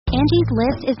Angie's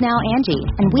List is now Angie,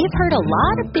 and we've heard a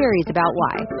lot of theories about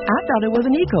why. I thought it was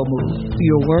an eco move.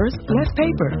 Fewer words, less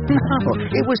paper. No,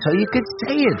 it was so you could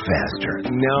say it faster.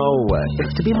 No,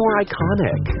 it's to be more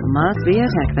iconic. Must be a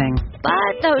tech thing.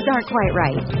 But those aren't quite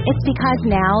right. It's because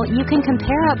now you can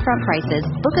compare upfront prices,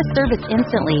 book a service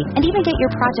instantly, and even get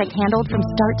your project handled from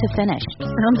start to finish.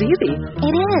 Sounds easy.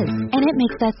 It is, and it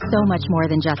makes us so much more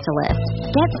than just a list.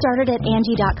 Get started at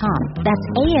Angie.com. That's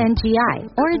ANGI,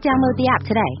 or download the app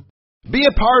today. Be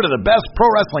a part of the best pro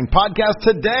wrestling podcast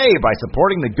today by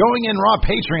supporting the Going In Raw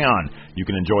Patreon. You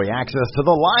can enjoy access to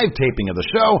the live taping of the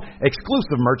show,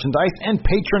 exclusive merchandise, and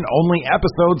patron-only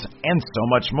episodes, and so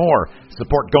much more.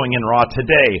 Support Going In Raw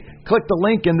today. Click the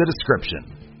link in the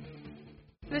description.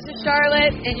 This is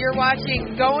Charlotte, and you're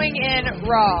watching Going In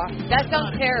Raw. That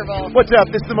sounds terrible. What's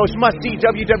up? This is the most must-see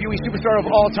WWE superstar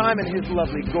of all time and his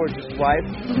lovely, gorgeous wife,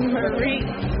 Marie.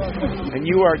 and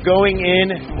you are going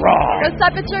in Raw. What's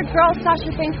up? It's your girl, Sasha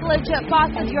Banks, Legit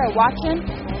Boss, and you are watching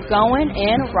Going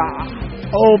In Raw.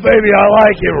 Oh, baby, I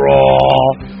like it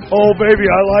raw. Oh,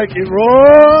 baby, I like it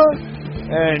raw.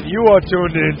 And you are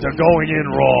tuned in to Going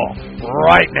In Raw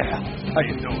right now. How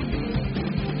you doing?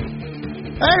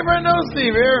 Hey, Brendo,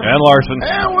 Steve here. And Larson.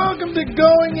 And welcome to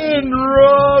Going In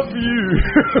Raw View.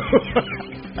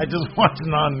 I just watched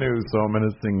non-news, so I'm in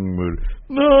a singing mood.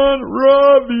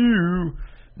 Non-Raw View.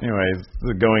 Anyways,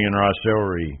 the Going In Raw show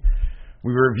where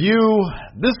we review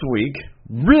this week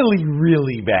really,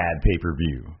 really bad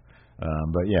pay-per-view.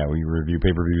 But yeah, we review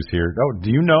pay-per-views here. Oh, do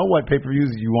you know what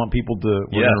pay-per-views you want people to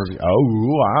Yes. review? Oh,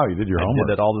 wow, you did your homework. I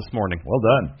did that all this morning. Well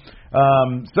done.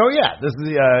 So yeah, this is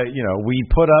we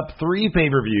put up 3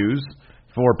 pay-per-views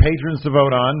for patrons to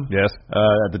vote on. Yes.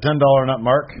 At the $10 and up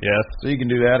mark. Yes. So you can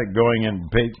do that at going in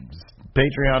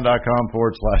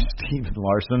patreon.com/Steven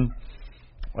Larson.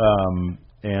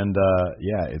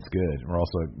 Yeah, it's good. We're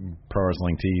also at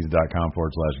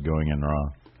prowrestlingtees.com/going in raw.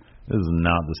 This is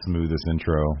not the smoothest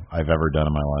intro I've ever done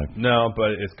in my life. No,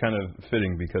 but it's kind of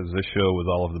fitting because this show was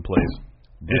all over the place.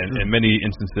 And in many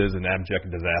instances, an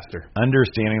abject disaster.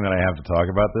 Understanding that I have to talk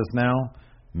about this now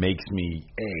makes me,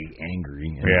 A,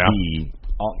 angry, and B,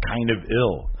 kind of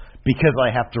ill. Because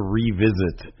I have to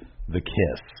revisit the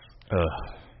kiss.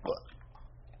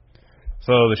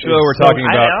 So the show we're talking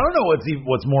about... I don't know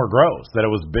what's more gross, that it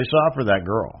was Bischoff or that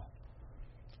girl.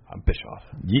 Bischoff.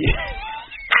 Yeah.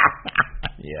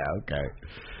 Yeah, okay.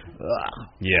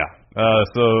 Yeah.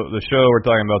 So the show we're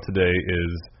talking about today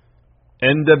is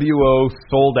NWO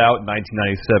Sold Out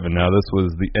 1997. Now, this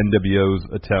was the NWO's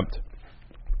attempt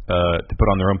to put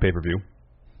on their own pay-per-view.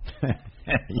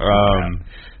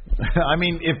 I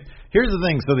mean, here's the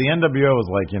thing. So the NWO is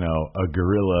like, a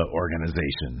guerrilla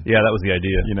organization. Yeah, that was the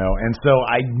idea. And so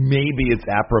maybe it's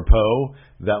apropos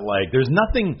that, like, there's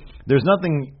nobody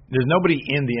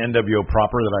in the NWO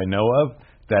proper that I know of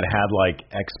that had like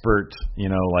expert,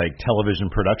 television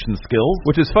production skills.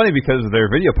 Which is funny because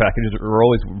their video packages are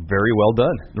always very well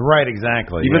done. Right,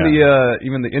 exactly. Even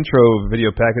the intro video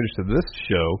package to this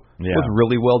show was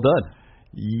really well done.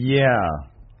 Yeah.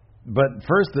 But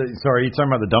first, sorry, you talking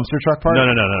about the dumpster truck part?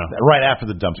 No. Right after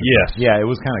the dumpster truck. Yeah, it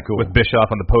was kind of cool. With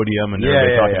Bischoff on the podium and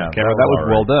everybody talking on camera. That was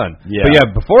well done. Yeah. But yeah,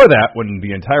 before that, when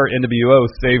the entire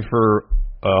NWO, save for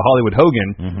Hollywood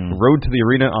Hogan, rode to the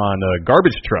arena on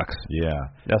garbage trucks. Yeah.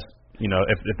 That's,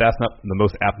 if that's not the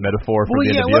most apt metaphor for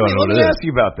the NWO, let me ask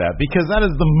you about that, because that is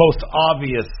the most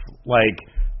obvious,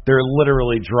 they're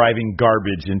literally driving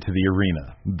garbage into the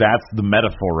arena. That's the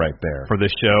metaphor right there. For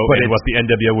this show, and what the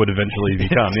NWO would eventually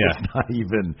become,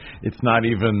 It's not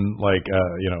even like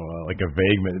a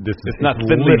vague... It's not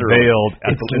thinly veiled.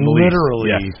 It's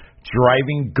literally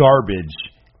driving garbage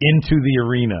into the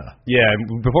arena. Yeah,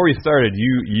 before we started,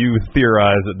 you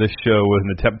theorized that this show was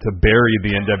an attempt to bury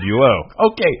the NWO.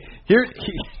 Okay,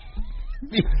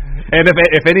 and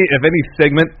if any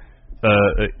segment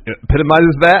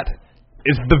epitomizes that,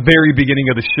 it's the very beginning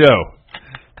of the show.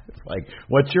 It's like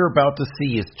what you're about to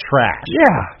see is trash.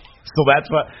 Yeah. So that's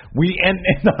what and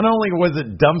not only was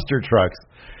it dumpster trucks,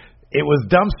 it was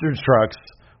dumpster trucks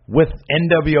with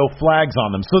NWO flags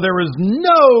on them. So there was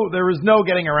no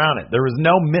getting around it. There was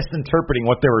no misinterpreting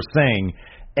what they were saying.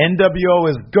 NWO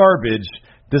is garbage.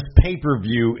 This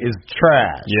pay-per-view is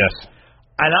trash. Yes.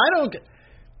 And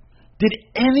did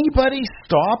anybody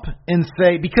stop and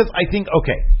say, because I think,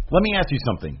 okay, let me ask you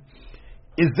something.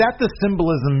 Is that the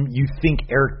symbolism you think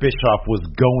Eric Bischoff was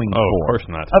going for? Oh, of course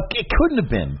not. It couldn't have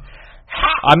been.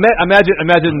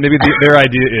 Imagine maybe their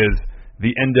idea is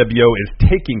the NWO is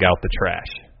taking out the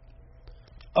trash.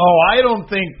 Oh, I don't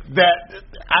think that.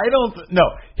 No.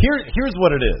 Here's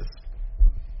what it is.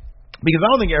 Because I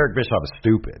don't think Eric Bischoff is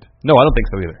stupid. No, I don't think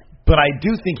so either. But I do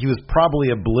think he was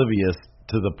probably oblivious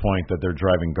to the point that they're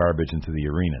driving garbage into the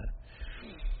arena.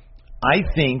 I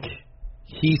think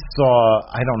he saw,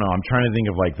 I don't know, I'm trying to think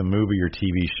of like the movie or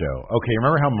TV show. Okay,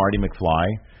 remember how Marty McFly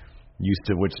used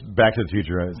to, which Back to the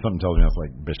Future, something tells me that's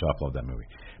like Bischoff loved that movie.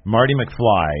 Marty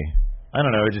McFly, I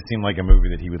don't know, it just seemed like a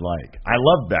movie that he would like. I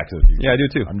love Back to the Future. Yeah, I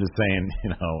do too. I'm just saying,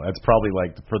 that's probably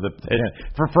like for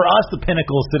us the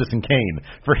pinnacle of Citizen Kane.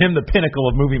 For him, the pinnacle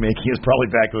of movie making is probably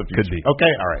Back to the Future. Could be.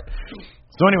 Okay, all right.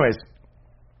 So, anyways,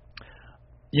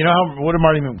 what did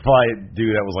Marty McFly do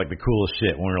that was like the coolest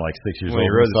shit when we were like 6 years old? When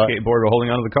he rode the skateboard while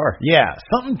holding onto the car. Yeah,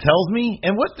 something tells me,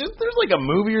 and there's like a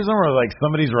movie or something where like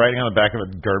somebody's riding on the back of a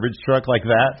garbage truck like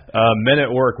that. Men at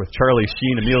Work with Charlie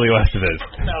Sheen and Emilio Estevez.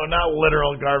 No, not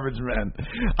literal garbage men.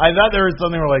 I thought there was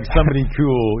something where like somebody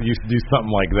cool used to do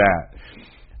something like that.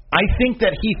 I think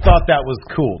that he thought that was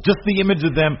cool. Just the image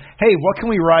of them, hey, what can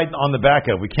we ride on the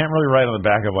back of? We can't really ride on the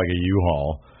back of like a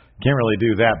U-Haul. Can't really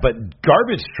do that. But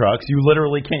garbage trucks, you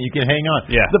literally can't. You can hang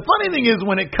on. Yeah. The funny thing is,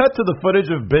 when it cut to the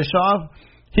footage of Bischoff,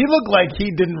 he looked like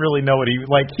he didn't really know what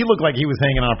he looked like he was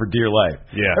hanging on for dear life.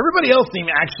 Yeah. Everybody else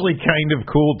seemed actually kind of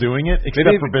cool doing it, except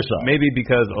for Bischoff. Maybe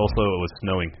because also it was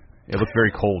snowing. It looked very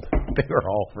cold. They were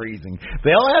all freezing.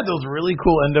 They all had those really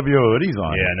cool NWO hoodies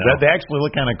on. Yeah, no. They actually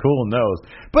look kind of cool in those.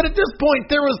 But at this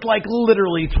point, there was like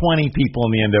literally 20 people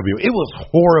in the NWO. It was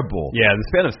horrible. Yeah, in the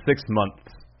span of 6 months,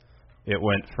 it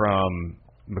went from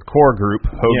the core group,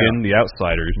 Hogan, the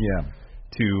Outsiders,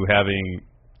 to having,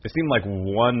 it seemed like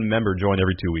one member join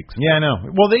every 2 weeks. Yeah, I know.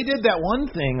 Well, they did that one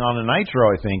thing on a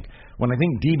Nitro, I think, when I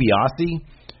think DiBiase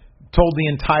told the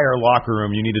entire locker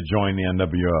room you need to join the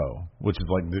NWO, which is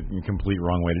like the complete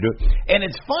wrong way to do it. And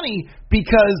it's funny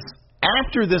because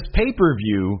after this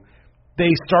pay-per-view,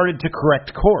 they started to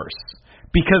correct course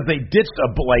because they ditched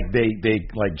like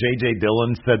J.J.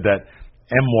 Dillon said that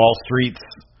M. Wall Street's.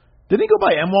 Did he go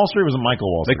by M. Wall Street or was it Michael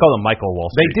Wall Street? They called him Michael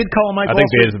Wall Street. They did call him Michael Wall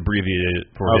Street. I think Wall they just abbreviated it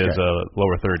for his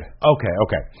lower third.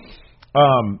 Okay.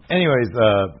 Anyways,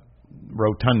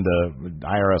 Rotunda,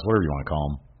 IRS, whatever you want to call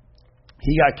him.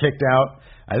 He got kicked out.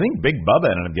 I think Big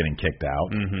Bubba ended up getting kicked out.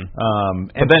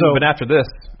 Mm-hmm. But after this,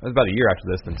 it was about a year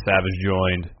after this, then Savage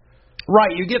joined.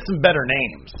 Right, you get some better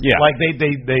names. Yeah. Like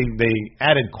they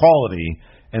added quality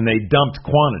and they dumped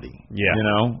quantity. Yeah.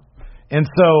 And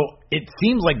so it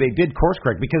seems like they did course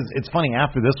correct because it's funny,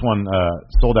 after this one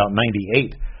sold out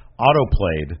 98, auto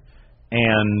played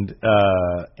and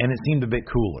it seemed a bit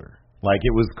cooler. Like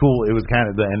it was cool. It was kind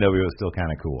of, the NWO was still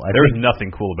kind of cool. There was nothing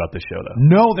cool about this show though.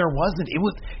 No, there wasn't. It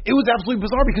was absolutely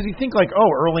bizarre because you think like, oh,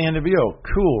 early NWO,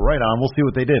 cool, right on. We'll see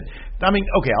what they did. I mean,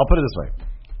 okay, I'll put it this way.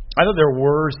 I thought there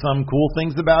were some cool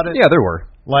things about it. Yeah, there were.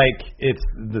 Like it's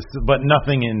this, but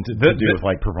nothing to do with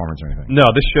like performance or anything. No,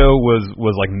 this show was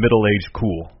like middle-aged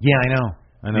cool. Yeah, I know.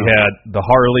 You had the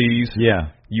Harleys. Yeah.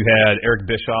 You had Eric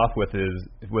Bischoff with his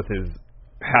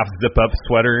half zip up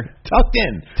sweater tucked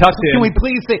in. Can we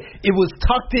please say it was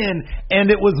tucked in and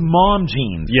it was mom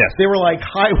jeans? Yes. They were like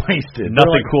high waisted.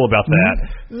 Nothing cool about that.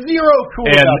 Zero cool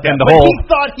about that. And but he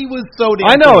thought he was so damn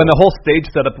I know, cool. and the whole stage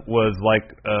setup was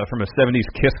like from a 70s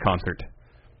Kiss concert.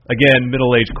 Again,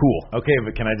 middle-aged cool. Okay,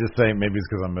 but can I just say, maybe it's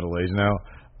because I'm middle-aged now.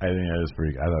 I thought it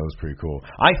was pretty cool.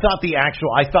 I thought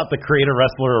the Creator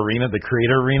Wrestler Arena, the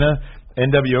Creator Arena,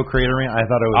 NWO Creator Arena, I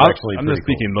thought it was actually I'm pretty just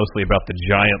speaking mostly about the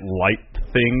giant light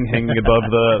thing hanging above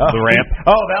the ramp.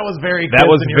 Oh, that was very Kiss. That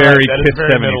was very right. Kiss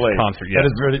 70s concert, yeah. That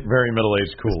is very, very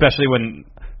middle-aged cool. Especially when,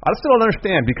 I still don't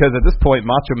understand, because at this point,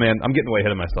 Macho Man, I'm getting way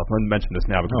ahead of myself. I'm going to mention this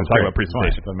now because we're talking about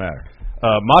presentation. It doesn't matter.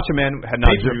 Macho Man had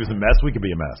not. He was a mess. We could be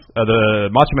a mess.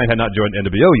 The Macho Man had not joined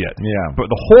NWO yet. Yeah. But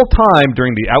the whole time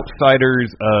during the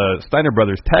Outsiders Steiner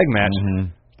Brothers tag match,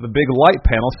 the big light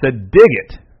panel said "Dig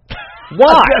it."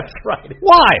 Why? That's right.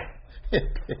 Why?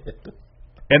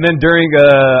 And then during,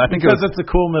 I think because it's a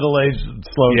cool middle-aged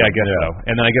slogan. Yeah, I guess so.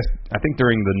 And then I think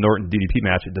during the Norton DDP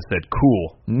match, it just said "cool"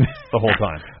 the whole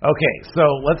time. Okay, so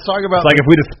let's talk about. It's like if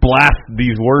we just blast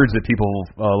these words at people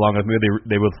along with me,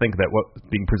 they will think that what's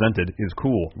being presented is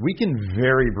cool. We can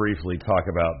very briefly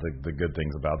talk about the good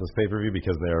things about this pay-per-view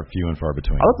because they are few and far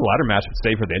between. I thought the ladder match,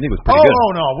 save for the ending, was pretty good.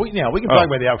 Oh no, we can talk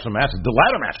about the actual matches. The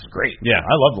ladder match is great. Yeah,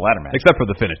 I love the ladder match, except for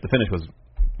the finish. The finish was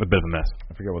a bit of a mess.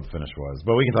 I forget what the finish was,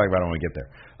 but we can talk about it when we get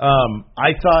there. I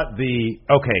thought the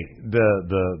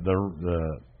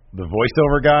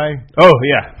voiceover guy. Oh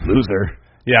yeah, loser.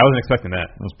 Yeah, I wasn't expecting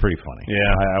that. It was pretty funny. Yeah,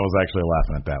 I was actually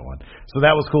laughing at that one. So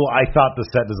that was cool. I thought the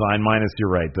set design, minus you're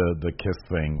right, the Kiss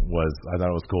thing I thought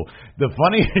it was cool. The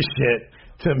funniest shit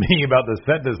to me about the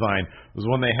set design was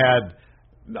when they had.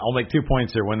 I'll make 2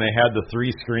 points here. When they had the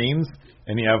 3 screens,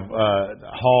 and you have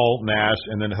Hall, Nash,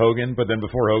 and then Hogan, but then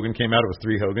before Hogan came out, it was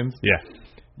 3 Hogans. Yeah.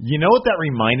 You know what that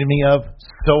reminded me of?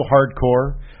 So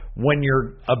hardcore. When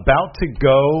you're about to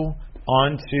go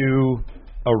onto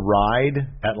a ride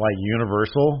at like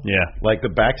Universal, like the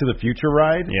Back to the Future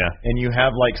ride, and you have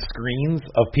like screens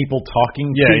of people talking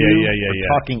to you,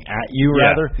 talking at you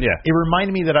rather. It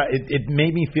reminded me that it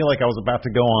made me feel like I was about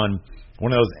to go on one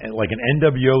of those like an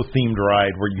NWO themed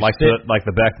ride where you sit, like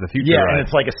the Back to the Future ride. And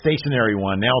it's like a stationary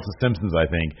one. Now it's a Simpsons, I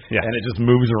think, and it just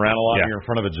moves around a lot. You're in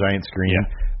front of a giant screen,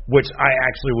 which I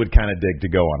actually would kind of dig to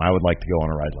go on. I would like to go on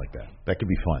a ride like that. That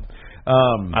could be fun.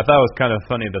 I thought it was kind of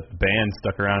funny that the band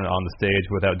stuck around on the stage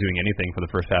without doing anything for the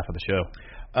first half of the show.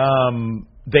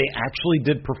 They actually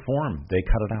did perform. They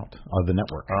cut it out of the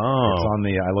network. It's on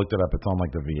the. I looked it up. It's on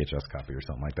like the VHS copy or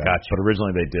something like that. Gotcha. But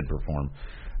originally they did perform.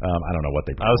 I don't know what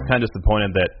they performed. I was kind of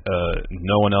disappointed that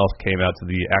no one else came out to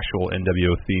the actual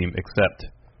NWO theme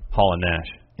except Hall and Nash.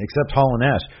 Except Hall and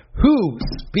Nash, who,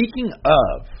 speaking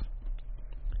of,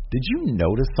 did you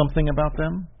notice something about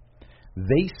them?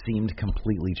 They seemed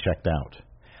completely checked out.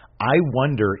 I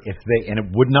wonder if they, and it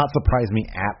would not surprise me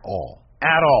at all.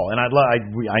 And I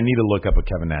need to look up a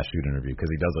Kevin Nash shoot interview because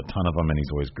he does a ton of them and he's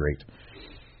always great.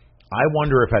 I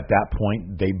wonder if at that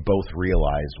point they both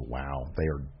realized, wow, they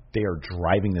are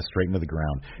driving this straight into the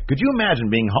ground. Could you imagine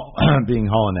being Hall and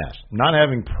Nash, not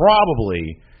having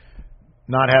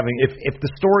if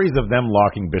the stories of them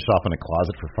locking Bischoff in a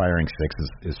closet for firing six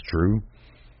is true,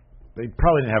 they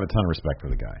probably didn't have a ton of respect for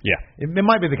the guy. Yeah. It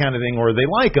might be the kind of thing where they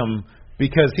like him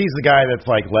because he's the guy that's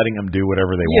like letting them do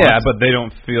whatever they want. Yeah, but they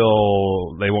won't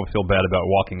feel bad about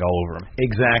walking all over him.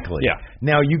 Exactly. Yeah.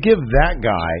 Now you give that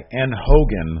guy and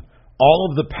Hogan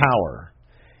all of the power,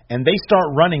 and they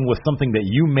start running with something that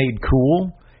you made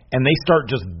cool, and they start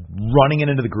just running it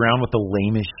into the ground with the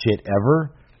lamest shit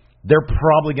ever, they're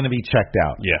probably going to be checked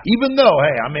out. Yeah. Even though,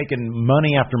 hey, I'm making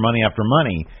money after money after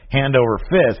money, hand over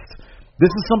fist, this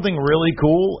is something really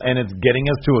cool, and it's getting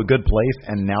us to a good place,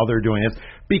 and now they're doing this.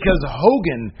 Because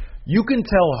Hogan, you can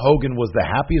tell Hogan was the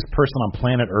happiest person on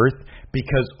planet Earth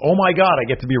because, oh my God, I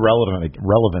get to be relevant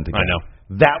again. I know.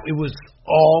 It was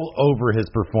all over his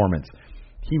performance.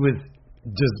 He was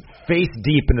just face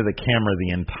deep into the camera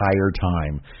the entire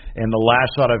time. And the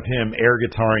last shot of him air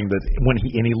guitaring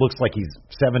and he looks like he's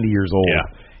 70 years old. Yeah.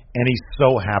 And he's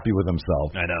so happy with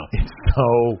himself. I know.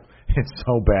 It's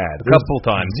so bad. A couple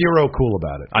times. Zero cool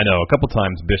about it. I know. A couple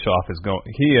times Bischoff is going.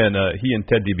 He and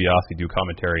Ted DiBiase do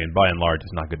commentary, and by and large,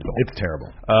 it's not good at all. It's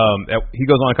terrible. He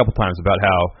goes on a couple times about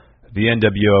how the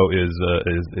NWO is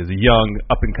a young,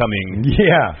 up and coming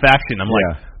faction. I'm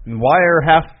like, why are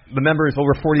half the members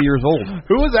over 40 years old?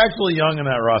 Who was actually young in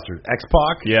that roster?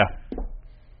 X-Pac? Yeah.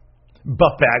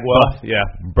 Buff Bagwell? Yeah.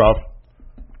 Buff.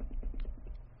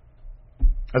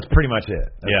 That's pretty much it.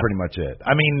 Pretty much it.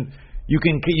 I mean, you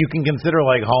can consider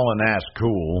like Hall and Nash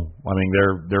cool. I mean,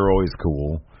 they're always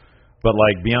cool. But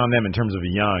like beyond them in terms of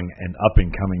young and up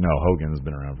and coming, no, Hogan's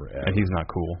been around forever. And he's not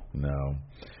cool. No.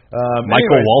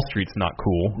 Michael Wall Street's not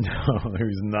cool. No,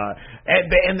 he's not.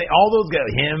 And all those guys,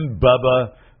 him,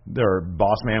 Bubba, or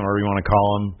Boss Man, whatever you want to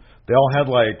call him, they all had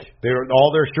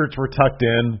all their shirts were tucked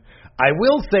in. I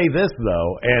will say this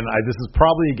though, and this is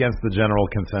probably against the general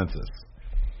consensus.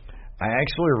 I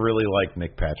actually really like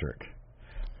Nick Patrick.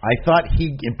 I thought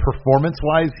in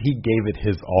performance-wise, he gave it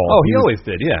his all. Oh, he always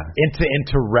did, yeah.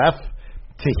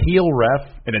 To heel ref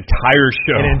an entire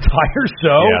show.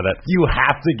 Yeah, you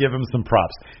have to give him some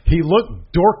props. He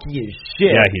looked dorky as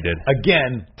shit. Yeah, he did.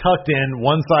 Again, tucked in,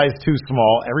 one size too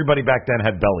small. Everybody back then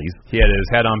had bellies. He had his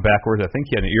hat on backwards. I think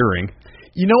he had an earring.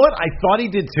 You know what? I thought he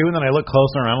did too, and then I looked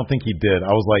closer, and I don't think he did.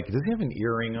 I was like, does he have an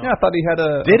earring on? Yeah, I thought he had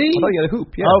a... Did he? I thought he had a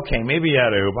hoop, yeah. Okay, maybe he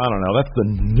had a hoop. I don't know. That's the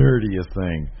nerdiest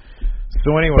thing.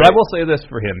 So anyway... But I will say this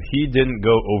for him. He didn't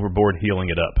go overboard healing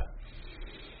it up.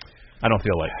 I don't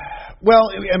feel like...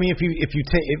 Well, I mean, if you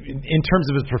take in terms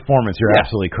of his performance, you're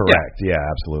absolutely correct. Yeah,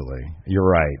 absolutely, you're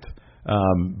right.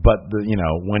 But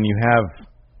when you have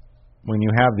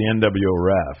the NWO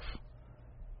ref,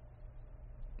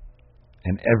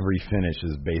 and every finish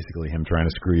is basically him trying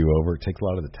to screw you over, it takes a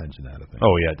lot of the tension out of things.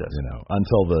 Oh yeah, it does.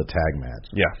 Until the tag match.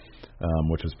 Yeah,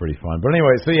 which was pretty fun. But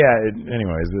anyway, so yeah.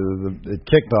 It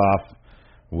kicked off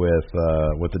with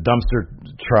the dumpster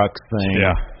trucks thing.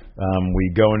 Yeah. We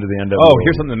go into the NWO. Oh,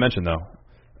 here's something to mention, though.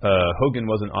 Hogan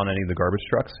wasn't on any of the garbage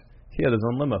trucks. He had his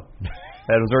own limo.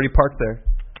 That was already parked there,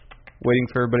 waiting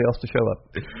for everybody else to show up.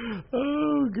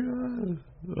 Oh, God.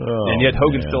 And yet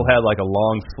Hogan still had like a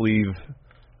long sleeve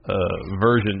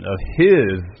version of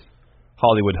his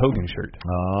Hollywood Hogan shirt.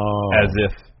 Oh. As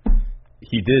if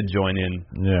he did join in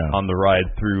on the ride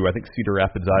through, I think, Cedar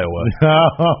Rapids, Iowa,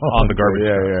 on the garbage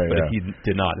truck. But he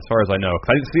did not, as far as I know.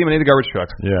 'Cause I didn't see him in any of the garbage trucks.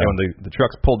 Yeah. And when the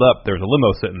trucks pulled up, there was a limo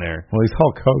sitting there. Well, he's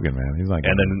Hulk Hogan, man. He's like,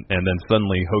 and then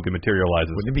suddenly Hogan materializes.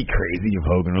 Wouldn't it be crazy if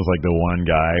Hogan was like the one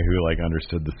guy who like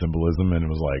understood the symbolism and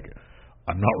was like,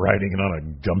 I'm not riding it on a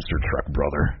dumpster truck,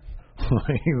 brother.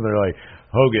 They're like,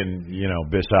 Hogan,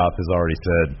 Bischoff has already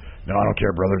said, no, I don't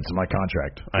care, brother. It's in my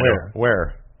contract.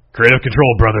 Where? Creative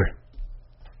control, brother.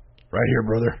 Right here,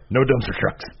 brother. No dumpster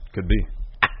trucks. Could be.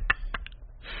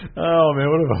 Oh, man,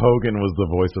 what if Hogan was the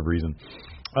voice of reason?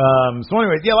 So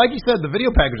anyway, like you said, the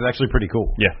video package is actually pretty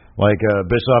cool. Yeah. Like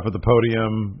Bischoff at the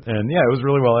podium, and it was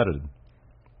really well edited.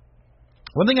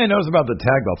 One thing I noticed about the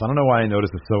tag belts, I don't know why I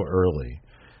noticed it so early.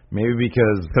 Maybe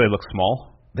because they look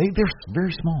small. They're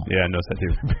very small. Yeah, I noticed that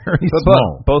too. Very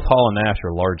small. Both Hall and Nash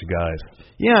are large guys.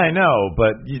 Yeah, I know,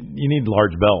 but you need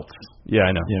large belts. Yeah,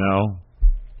 I know.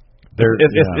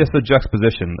 It's the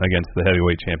juxtaposition against the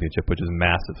heavyweight championship, which is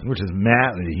massive. Which is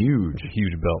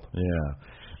huge belt.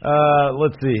 Yeah.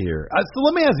 Let's see here. So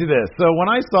let me ask you this. So when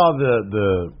I saw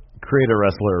the Creator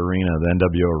Wrestler Arena, the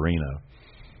NWO Arena,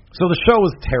 so the show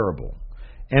was terrible.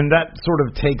 And that sort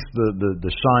of takes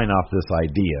the shine off this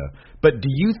idea. But do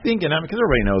you think, and because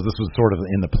everybody knows this was sort of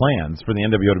in the plans for the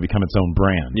NWO to become its own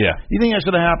brand. Yeah. You think that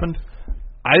should have happened?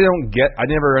 I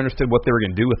never understood what they were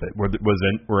going to do with it.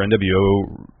 Were NWO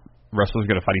wrestlers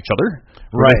going to fight each other?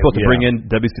 Were they supposed to bring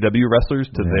in WCW wrestlers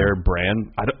to their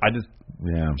brand?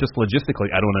 Just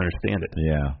logistically, I don't understand it.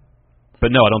 Yeah.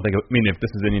 But no, I don't think. If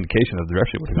this is any indication of the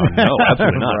direction it would have gone, no,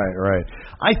 absolutely not. Right.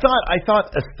 I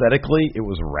thought aesthetically it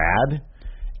was rad,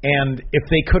 and if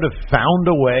they could have found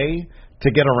a way to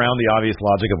get around the obvious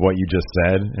logic of what you just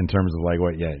said in terms of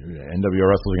NWO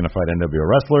wrestlers are going to fight NWO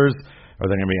wrestlers, are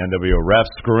there going to be NWO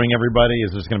refs screwing everybody?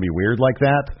 Is this going to be weird like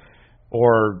that?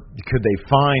 Or could they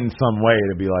find some way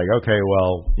to be like, okay,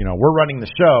 well, we're running the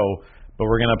show, but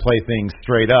we're going to play things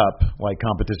straight up, like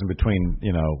competition between,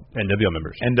 NWO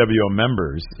members. NWO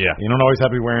members. Yeah. You don't always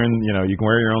have to be wearing, you can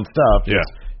wear your own stuff. Yeah.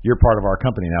 You're part of our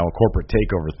company now, a corporate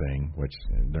takeover thing, which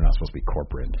they're not supposed to be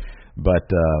corporate. But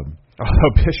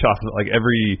although Bischoff,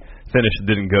 every finish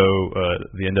didn't go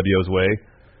the NWO's way,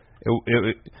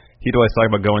 he'd always talk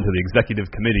about going to the executive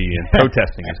committee and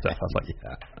protesting and stuff. I was like,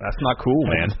 that's not cool,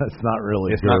 man. That's not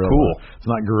really. It's not cool. It's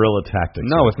not guerrilla tactics.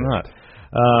 No, it's not.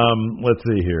 Let's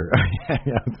see here.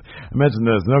 I mentioned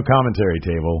this. No commentary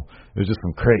table. It was just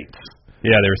some crates.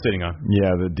 Yeah, they were sitting on.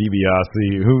 Yeah, the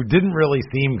DiBiase, who didn't really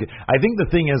seem. I think the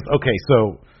thing is, okay,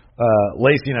 so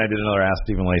Lacey and I did another Ask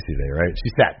Stephen Lacey Day, right? She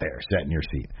sat in your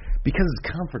seat because it's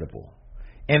comfortable.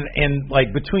 And like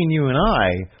between you and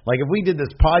I, like if we did this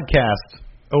podcast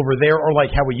over there, or like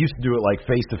how we used to do it, like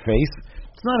face to face,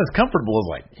 it's not as comfortable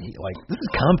as like this is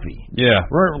comfy. Yeah,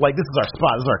 we're like this is our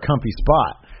spot. This is our comfy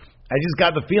spot. I just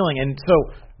got the feeling, and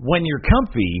so when you're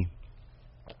comfy,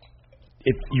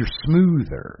 you're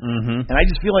smoother. Mm-hmm. And I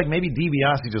just feel like maybe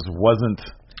DiBiase just wasn't.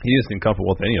 He didn't seem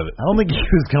comfortable with any of it. I don't think he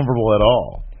was comfortable at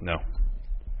all. No.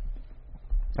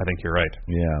 I think you're right.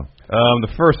 Yeah.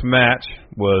 The first match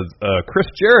was Chris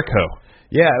Jericho.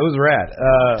 Yeah, it was rad.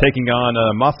 Taking on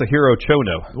Masahiro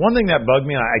Chono. One thing that bugged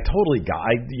me, I totally got,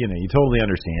 you totally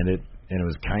understand it, and it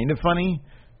was kind of funny,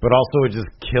 but also it just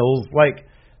kills. Like,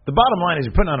 the bottom line is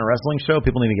you're putting on a wrestling show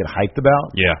people need to get hyped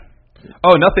about. Yeah.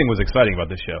 Oh, nothing was exciting about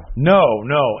this show. No,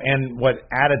 and what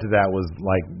added to that was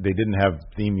like they didn't have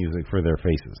theme music for their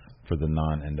faces for the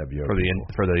non-NWO for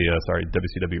the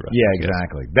WCW wrestlers. Yeah,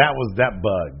 exactly. Yes. That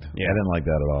bugged. Yeah, I didn't like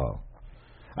that at all.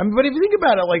 But if you think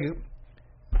about it, like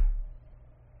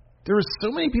there were so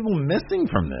many people missing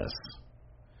from this.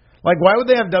 Like, why would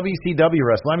they have WCW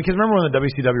wrestlers? Because remember when the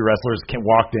WCW wrestlers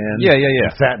walked in,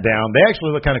 and sat down? They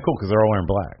actually look kind of cool because they're all wearing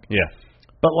black. Yeah,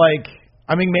 but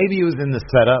maybe it was in the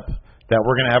setup that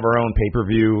we're going to have our own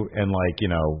pay-per-view and,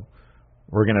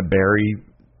 we're going to bury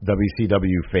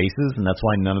WCW faces, and that's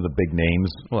why none of the big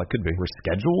names that could be were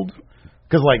scheduled.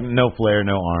 Because, no Flair,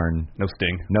 no Arn. No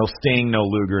Sting. No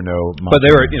Luger, no Macho But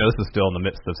they were, this is still in the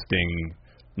midst of Sting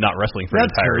not wrestling for an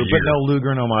entire year. But no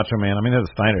Luger, no Macho Man. I mean, there's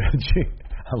Steiner.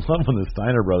 I love when the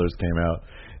Steiner brothers came out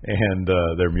and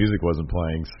their music wasn't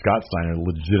playing. Scott Steiner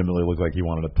legitimately looked like he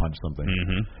wanted to punch something.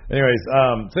 Mm-hmm. Anyways,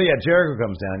 Jericho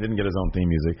comes down, didn't get his own theme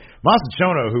music. Masa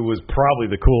Chono, who was probably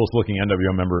the coolest looking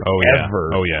NWO member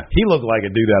ever. Oh, yeah. He looked like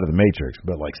a dude out of the Matrix,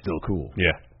 but still cool.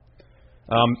 Yeah.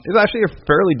 It was actually a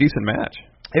fairly decent match.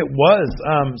 It was.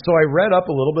 So I read up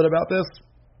a little bit about this,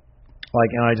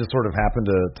 and I just sort of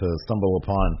happened to stumble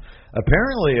upon.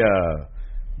 Apparently,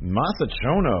 Masa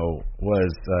Chono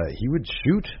he would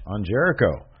shoot on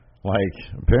Jericho.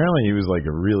 Like, apparently he was like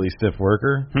a really stiff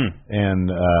worker, and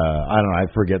I don't know. I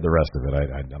forget the rest of it.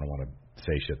 I don't want to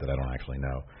say shit that I don't actually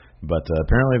know. But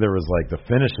apparently there was like the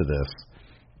finish of this.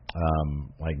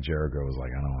 Like Jericho was like,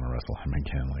 I don't want to wrestle him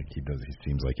again. Like he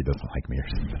seems like he doesn't like me or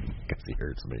something because he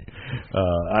hurts me.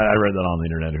 I read that on the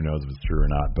internet. Who knows if it's true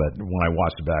or not? But when I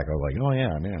watched it back, I was like, oh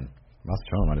yeah, man.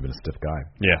 Mastrona might have been a stiff guy.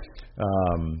 Yeah.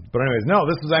 But anyways, no,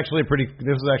 this was actually a pretty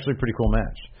cool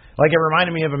match. Like it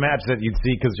reminded me of a match that you'd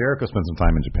see because Jericho spent some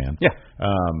time in Japan. Yeah.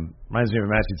 Reminds me of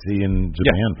a match you'd see in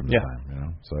Japan from the time. You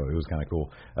know, so it was kind of cool.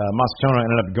 Mastrona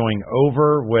ended up going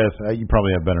over with. You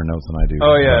probably have better notes than I do.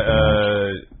 Oh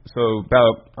yeah. So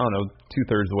about 2/3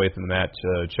 of the way through the match,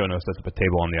 Chono sets up a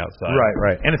table on the outside.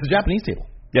 Right. And it's a Japanese table.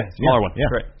 Yeah, smaller one. Yeah.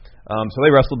 Right. So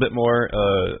they wrestle a bit more.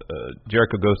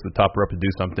 Jericho goes to the top rope to do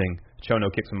something.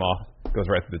 Chono kicks him off, goes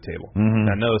right through the table. Mm-hmm.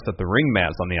 Now notice that the ring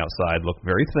mats on the outside look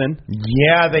very thin.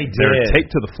 Yeah, they did. They're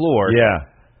taped to the floor. Yeah.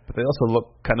 But they also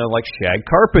look kind of like shag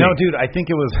carpeting. No, dude, I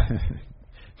think it was.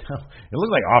 No, it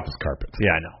looked like office carpets.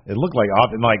 Yeah, I know. It looked like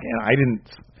office. Like, and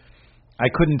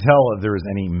I couldn't tell if there was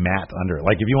any mat under it.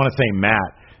 Like, if you want to say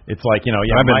mat, it's like, you know,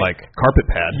 I've been like carpet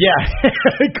pad. Yeah,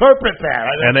 carpet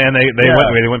pad. And then they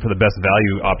went for the best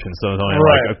value option, so it was only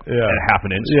like a half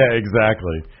an inch. Yeah,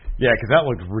 exactly. Yeah, because that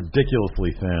looked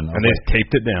ridiculously thin. And they just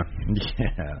taped it down.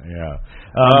 Yeah.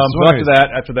 So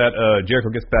after that, Jericho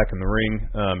gets back in the ring,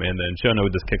 and then Chono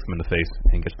just kicks him in the face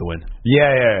and gets the win.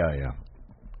 Yeah.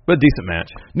 But a decent match.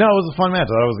 No, it was a fun match.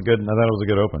 I thought it was a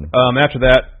good open. After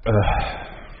that.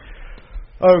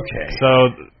 Okay.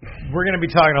 So we're going to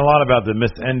be talking a lot about the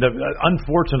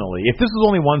unfortunately, if this was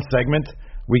only one segment,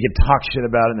 we could talk shit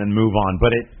about it and then move on.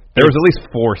 But there was at least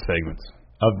 4 segments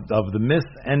of the Miss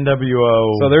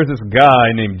NWO. So there's this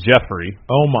guy named Jeffrey.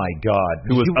 Oh my God,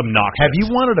 who was obnoxious. Have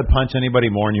you wanted to punch anybody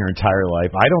more in your entire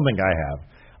life? I don't think I have.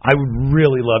 I would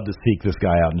really love to seek this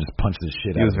guy out and just punch this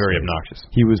shit out. He was very obnoxious.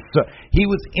 It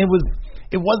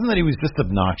wasn't that he was just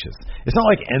obnoxious. It's not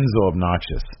like Enzo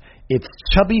obnoxious. It's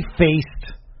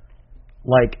chubby-faced,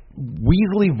 like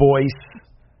weaselly voice,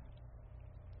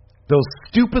 those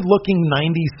stupid-looking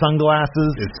 90s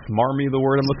sunglasses. Is smarmy the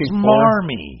word I'm looking for?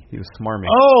 Smarmy. He was smarmy.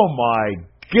 Oh, my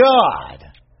God.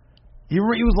 He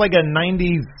was like a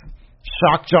 90s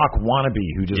shock jock wannabe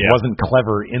who just wasn't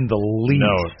clever in the least.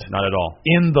 No, not at all.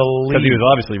 In the least. Because he was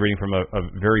obviously reading from a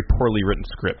very poorly written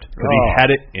script. Because he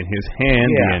had it in his hand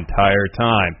the entire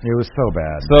time. It was so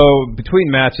bad. So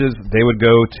between matches, they would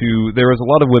go to. There was a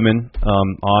lot of women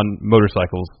on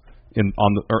motorcycles in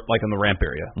the ramp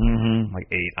area. Mm-hmm. Like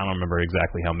 8. I don't remember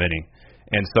exactly how many.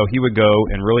 And so he would go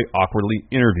and really awkwardly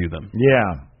interview them.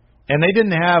 Yeah. And they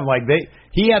didn't have,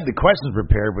 he had the questions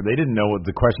prepared, but they didn't know what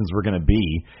the questions were going to be.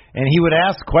 And he would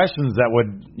ask questions that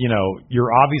would,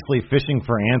 you're obviously fishing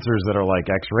for answers that are,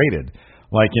 X-rated.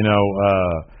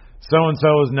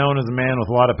 So-and-so is known as a man with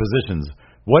a lot of positions.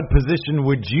 What position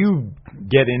would you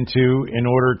get into in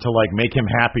order to, make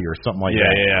him happy or something like that?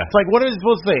 Yeah. It's like, what are they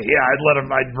supposed to say? Yeah, I'd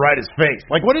ride his face.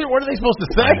 Like, what are they supposed to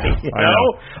say? I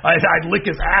know. I'd lick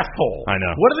his asshole. I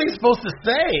know. What are they supposed to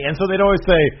say? And so they'd always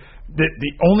say, the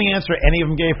only answer any of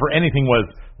them gave for anything was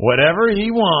whatever he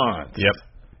wants. Yep.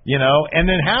 And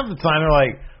then half the time they're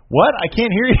like, "What? I can't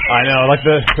hear you." I know. Like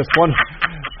this one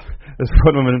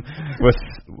woman was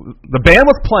the band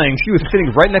was playing. She was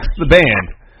sitting right next to the band,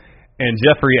 and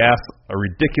Jeffrey asked a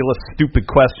ridiculous, stupid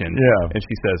question. Yeah. And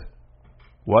she says,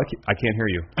 "What? I can't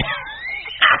hear you."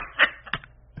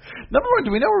 Number one,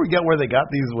 do we know where they got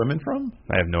these women from?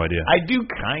 I have no idea. I do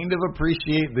kind of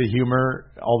appreciate the humor,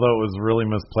 although it was really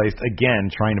misplaced. Again,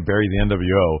 trying to bury the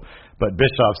NWO. But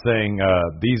Bischoff saying,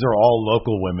 these are all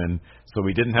local women, so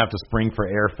we didn't have to spring for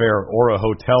airfare or a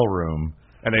hotel room.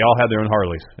 And they all had their own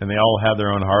Harleys.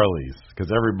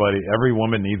 Because every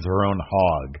woman needs her own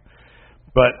hog.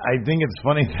 But I think it's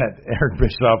funny that Eric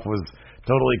Bischoff was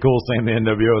totally cool saying the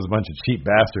NWO is a bunch of cheap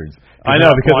bastards. I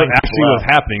know, because what actually was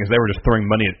happening is they were just throwing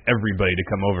money at everybody to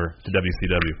come over to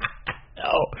WCW.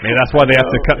 Maybe that's why they have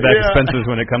to cut back expenses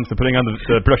when it comes to putting on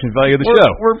the production value of the show.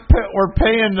 We're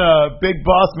paying Big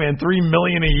Boss Man $3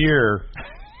 million a year.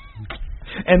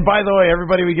 And by the way,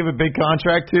 everybody we give a big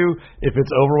contract to, if it's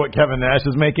over what Kevin Nash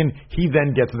is making, he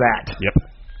then gets that.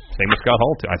 Yep. Same with Scott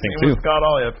Hall, I think, too. Scott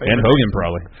Hall, yeah. And Hogan,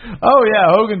 probably. Oh,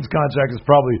 yeah. Hogan's contract is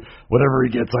probably whatever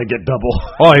he gets, I get double.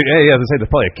 Oh, yeah. There's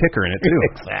probably a kicker in it, too.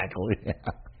 Exactly.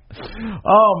 Yeah.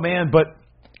 Oh, man. But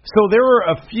so there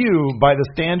were a few, by the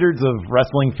standards of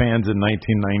wrestling fans in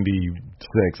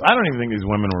 1996. I don't even think these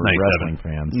women were 97. Wrestling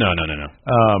fans. No.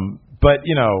 But,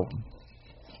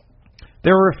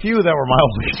 there were a few that were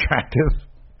mildly attractive.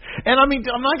 And, I'm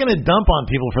not going to dump on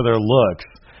people for their looks.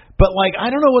 But, I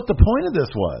don't know what the point of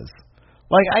this was.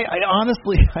 Like I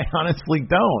honestly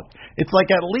don't. It's like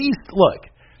at least look,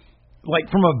 like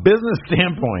from a business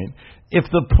standpoint, if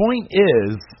the point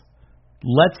is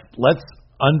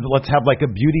let's have like a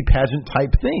beauty pageant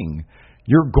type thing,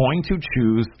 you're going to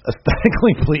choose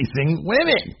aesthetically pleasing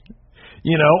women,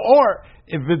 you know, or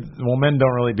if it's, well, men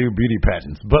don't really do beauty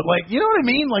pageants, but like, you know what I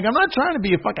mean? Like, I'm not trying to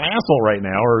be a fucking asshole right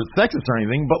now or sexist or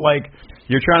anything, but like,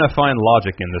 you're trying to find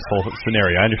logic in this whole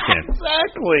scenario. I understand.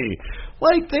 Exactly.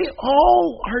 Like, they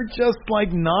all are just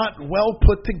like not well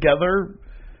put together.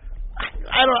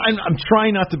 I'm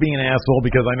trying not to be an asshole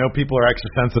because I know people are extra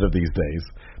sensitive these days,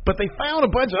 but they found a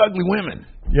bunch of ugly women,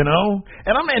 you know?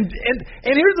 And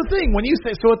here's the thing, when you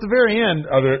say, so at the very end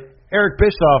of it, Eric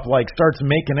Bischoff like starts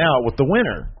making out with the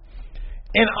winner.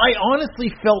 And I honestly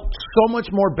felt so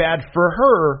much more bad for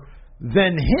her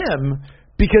than him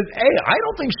because A, I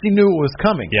don't think she knew it was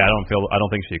coming. Yeah, I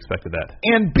don't think she expected that.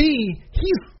 And B,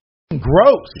 he's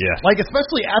gross. Yeah. Like,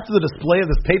 especially after the display of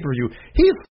this pay-per-view,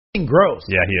 he's gross.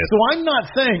 Yeah, he is. So I'm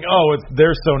not saying,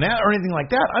 they're so nasty or anything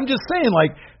like that. I'm just saying,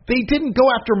 like, they didn't go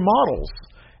after models.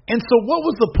 And so what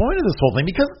was the point of this whole thing?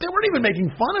 Because they weren't even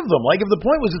making fun of them. Like, if the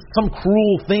point was just some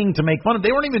cruel thing to make fun of,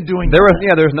 they weren't even doing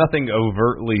there's nothing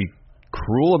overtly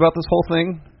cruel about this whole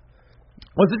thing.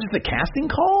 Was it just a casting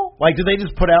call? Like, did they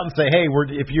just put out and say, hey,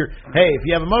 if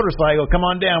you have a motorcycle, come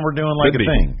on down, we're doing like a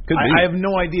thing? Could be. I have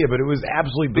no idea, but it was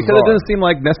absolutely bizarre. Because it doesn't seem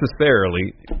like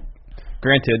necessarily.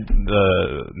 Granted,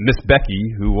 Miss Becky,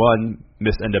 who won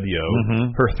Miss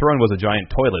NWO, her throne was a giant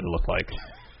toilet, it looked like.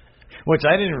 Which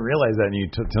I didn't realize that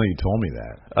until you told me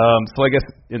that. So I guess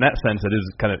in that sense, it is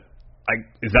kind of.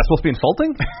 Is that supposed to be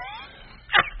insulting?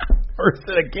 Or is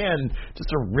it, again, just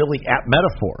a really apt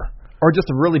metaphor? Or just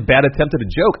a really bad attempt at a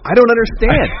joke? I don't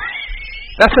understand.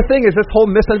 That's the thing, is this whole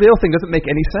Miss NWO thing doesn't make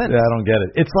any sense. Yeah, I don't get it.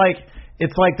 It's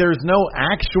like there's no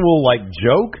actual, like,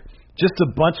 joke, just a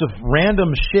bunch of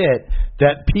random shit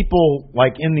that people,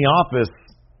 like, in the office,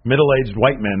 middle-aged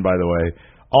white men, by the way,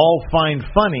 all find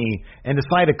funny and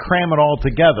decide to cram it all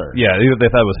together. Yeah, either they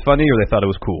thought it was funny or they thought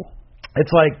it was cool.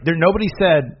 It's like, nobody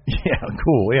said, yeah,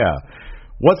 cool, yeah.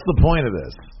 What's the point of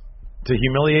this? To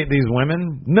humiliate these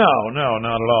women? No,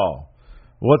 not at all.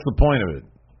 What's the point of it?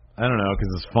 I don't know, because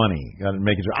it's funny. Got to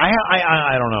make it.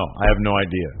 I don't know. I have no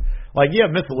idea. Like, you have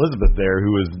Miss Elizabeth there,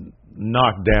 who is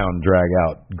knocked down, drag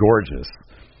out, gorgeous,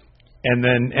 and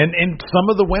then and some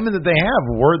of the women that they have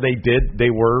they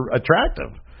were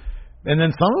attractive, and then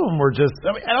some of them were just.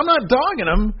 I mean, I'm not dogging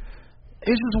them.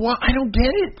 It's just I don't get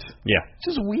it. Yeah,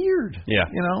 it's just weird. Yeah,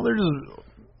 you know, they're just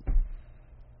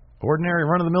ordinary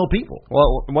run-of-the-mill people.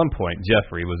 Well, at one point,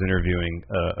 Jeffrey was interviewing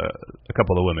a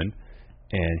couple of women,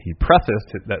 and he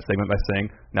prefaced that segment by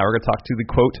saying, now we're going to talk to the,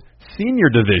 quote, senior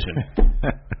division.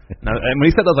 Now, and when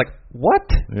he said that, I was like, what?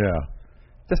 Yeah.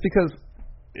 Just because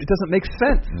it doesn't make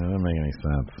sense. It doesn't make any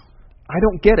sense. I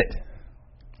don't get it.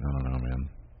 I don't know, man.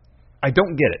 I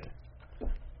don't get it.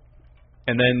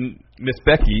 And then Miss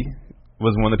Becky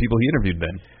was one of the people he interviewed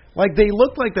then. Like, they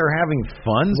look like they're having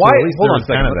fun. So why? At least hold on a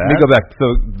second. Let me go back. So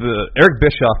Eric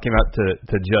Bischoff came out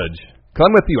to judge. Because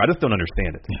I'm with you. I just don't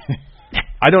understand it.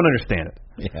 I don't understand it.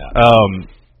 Yeah.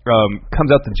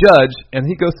 Comes out to judge, and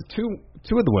he goes to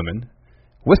two of the women,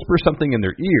 whispers something in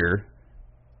their ear.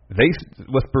 They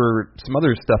whisper some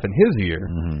other stuff in his ear,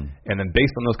 and then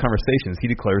based on those conversations,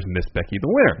 he declares Miss Becky the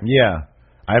winner. Yeah.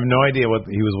 I have no idea what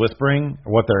he was whispering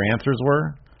or what their answers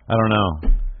were. I don't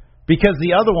know. Because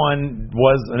the other one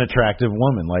was an attractive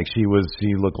woman, like she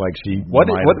looked like she why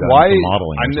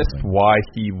modeling. I missed why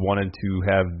he wanted to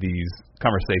have these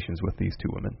conversations with these two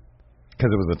women.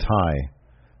 Because it was a tie.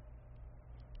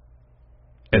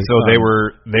 And so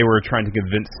they were trying to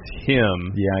convince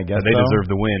him that they deserved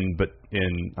the win, but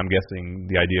I'm guessing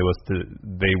the idea was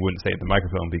they wouldn't say it at the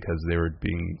microphone because they were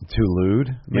being too lewd,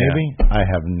 maybe? Yeah. I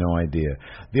have no idea.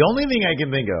 The only thing I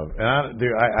can think of, and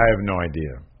I have no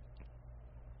idea.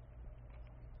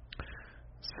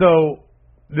 So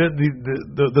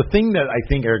the thing that I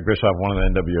think Eric Bischoff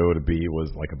wanted the NWO to be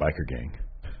was like a biker gang.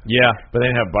 Yeah. But they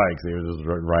didn't have bikes. They were just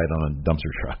ride on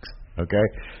dumpster trucks. Okay?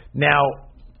 Now,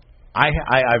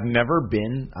 I've never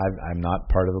been, I'm not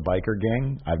part of a biker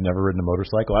gang. I've never ridden a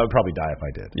motorcycle. I would probably die if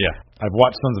I did. Yeah. I've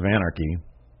watched Sons of Anarchy.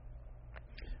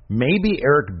 Maybe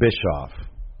Eric Bischoff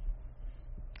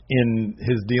in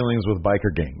his dealings with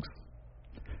biker gangs,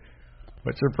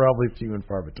 which are probably few and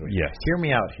far between. Yes. Hear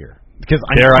me out here. Because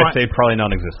I say probably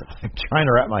non-existent. I'm trying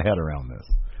to wrap my head around this.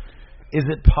 Is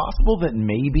it possible that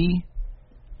maybe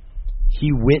he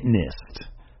witnessed,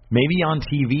 maybe on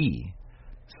TV,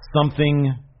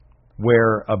 something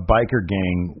where a biker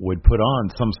gang would put on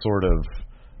some sort of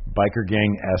biker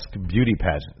gang-esque beauty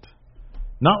pageant?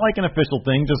 Not like an official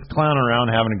thing, just clowning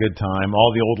around, having a good time. All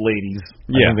the old ladies.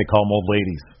 Yeah. I think they call them old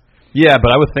ladies. Yeah,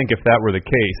 but I would think if that were the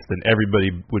case, then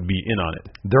everybody would be in on it.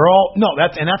 They're all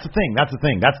that's the thing. That's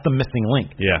the missing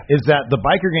link. Yeah. Is that the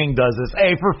biker gang does this?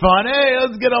 Hey, for fun. Hey,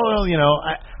 let's get all.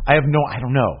 I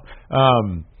don't know.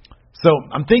 So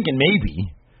I'm thinking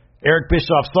maybe Eric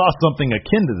Bischoff saw something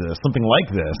akin to this, something like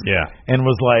this. Yeah. And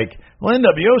was like, well,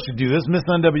 NWO should do this, Miss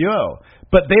NWO.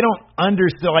 But they don't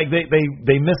understand. Like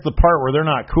they miss the part where they're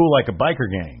not cool like a biker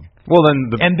gang. Well, then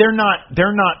they're not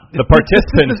the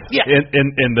participants yeah.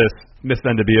 in this Miss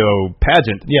NWO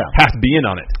pageant have to be in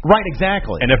on it. Right,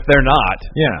 exactly. And if they're not,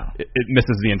 it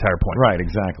misses the entire point. Right,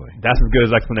 exactly. That's as good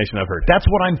as explanation I've heard. That's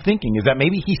what I'm thinking, is that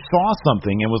maybe he saw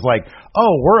something and was like,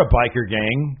 oh, we're a biker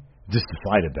gang. Just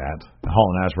decided that. Hall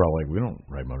and Ash were all like, we don't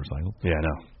ride motorcycles. Yeah, I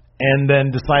know. And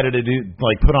then decided to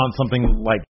put on something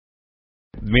like.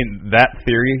 I mean, that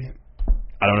theory,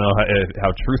 I don't know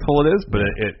how truthful it is, but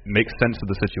it makes sense to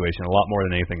the situation a lot more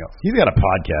than anything else. He's got a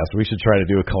podcast. We should try to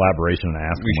do a collaboration and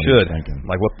ask him we what should. he's thinking.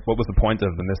 Like, what was the point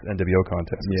of the Miss NWO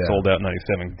contest? Yeah. Sold out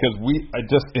 97. Because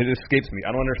it escapes me.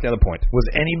 I don't understand the point. Was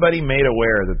anybody made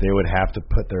aware that they would have to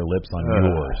put their lips on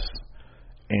yours?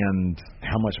 And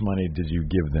how much money did you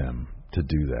give them to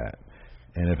do that?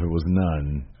 And if it was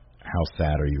none, how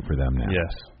sad are you for them now?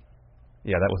 Yes.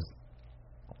 Yeah, that was.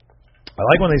 I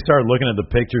like when they started looking at the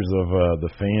pictures of the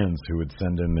fans who would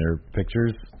send in their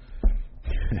pictures.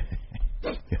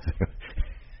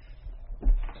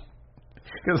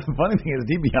 Because the funny thing is,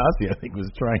 DiBiase, I think,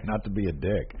 was trying not to be a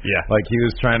dick. Yeah. Like, he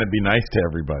was trying to be nice to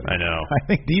everybody. I know.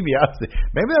 I think DiBiase,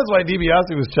 maybe that's why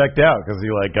DiBiase was checked out, because he,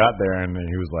 got there and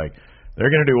he was like, they're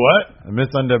going to do what? A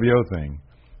Miss NWO thing.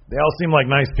 They all seem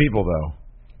like nice people, though.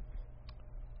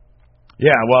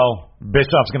 Yeah, well,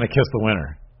 Bischoff's going to kiss the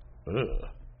winner.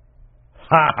 Ugh.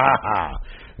 Ha ha ha.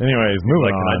 Anyways,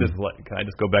 moving on. Can I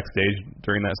just go backstage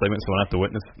during that segment so I don't have to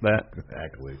witness that?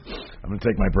 Exactly. I'm going to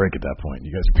take my break at that point.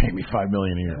 You guys are paying me $5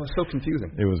 million a year. It was so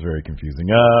confusing. It was very confusing.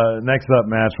 Next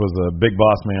up match was a Big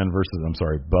Boss Man versus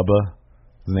Bubba.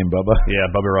 His name Bubba? Yeah,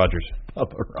 Bubba Rogers.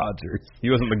 Bubba Rogers.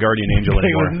 He wasn't the Guardian Angel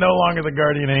anymore. He was no longer the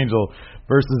Guardian Angel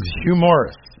versus Hugh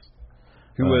Morris,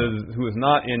 who was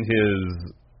not in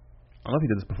his. I don't know if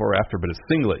he did this before or after, but his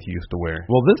singlet he used to wear.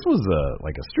 Well, this was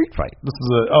like a street fight. This is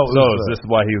this is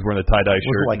why he was wearing the tie-dye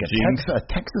shirt like and jeans? A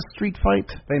Texas street fight?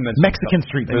 They mentioned Mexican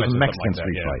street. It was a Mexican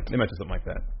street fight. They mentioned something like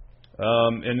that.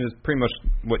 And it's pretty much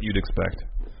what you'd expect.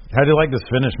 How do you like this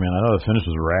finish, man? I know the finish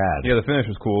was rad. Yeah, the finish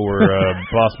was cool where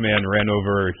Boss Man ran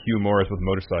over Hugh Morris with a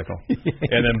motorcycle.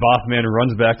 And then Boss Man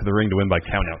runs back to the ring to win by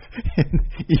countout.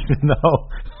 Even though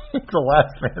it's the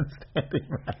last man standing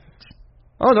match.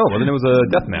 Oh, no, well, then it was a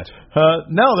death match.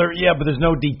 No, but there's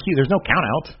no DQ. There's no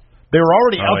countout. They were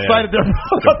already outside of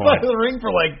the ring for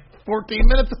 14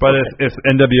 minutes. But it's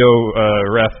NWO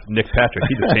ref Nick Patrick.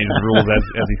 He just changes the rules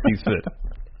as he sees fit.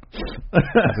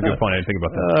 That's a good point. I didn't think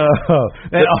about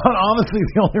that. And honestly,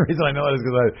 the only reason I know that is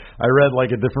because I read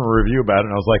a different review about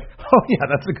it, and I was like, oh, yeah,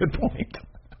 that's a good point.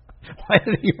 Why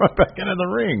did he run back into the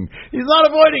ring? He's not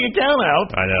avoiding a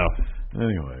countout. I know.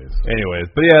 Anyways,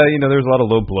 but yeah, there's a lot of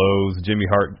low blows. Jimmy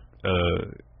Hart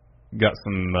got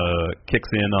some kicks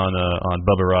in on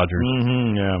Bubba Rogers.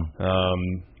 Mm-hmm, yeah.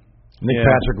 Nick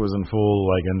Patrick was in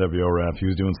full NWO ref. He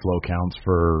was doing slow counts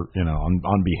for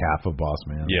on behalf of Boss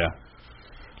Man. Yeah.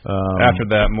 After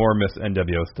that, more Miss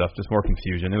NWO stuff, just more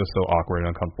confusion. It was so awkward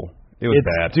and uncomfortable. It was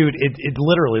bad, dude. It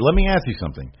literally. Let me ask you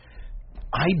something.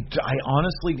 I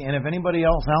honestly, and if anybody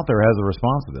else out there has a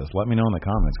response to this, let me know in the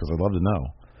comments because I'd love to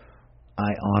know.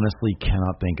 I honestly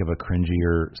cannot think of a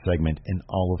cringier segment in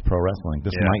all of pro wrestling.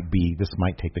 This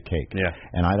might take the cake. Yeah.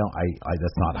 And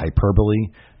that's not hyperbole.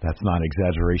 That's not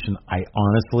exaggeration. I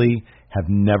honestly have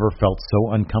never felt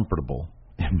so uncomfortable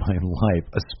in my life,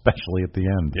 especially at the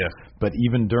end. Yeah. But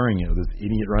even during it, this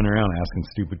idiot running around asking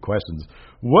stupid questions.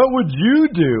 What would you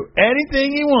do?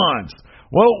 Anything he wants.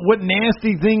 Well, what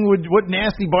nasty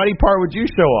body part would you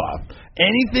show off?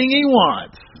 Anything he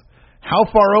wants. How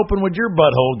far open would your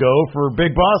butthole go for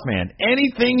Big Boss Man?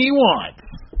 Anything he wants.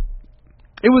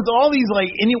 It was all these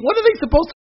what are they supposed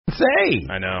to say?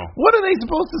 I know. What are they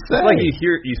supposed to say? Like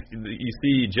you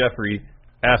see Jeffrey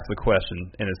ask the question,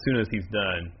 and as soon as he's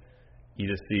done, you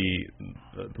just see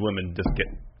the women just get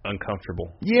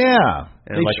uncomfortable. Yeah.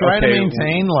 And they try to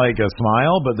maintain a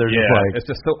smile, but they're just it's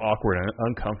just so awkward and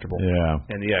uncomfortable. Yeah.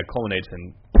 And it culminates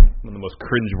in one of the most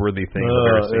cringe-worthy things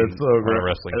I've ever seen on a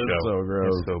wrestling show. It's so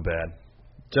gross. It's so bad.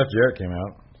 Jeff Jarrett came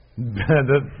out.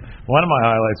 One of my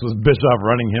highlights was Bischoff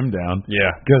running him down.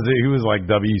 Yeah. Because he was like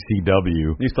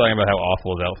WCW. He's talking about how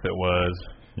awful his outfit was.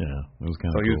 Yeah, it was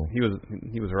kind So of cool.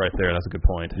 he was right there. That's a good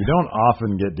point. You don't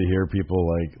often get to hear people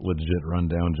like legit run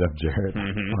down Jeff Jarrett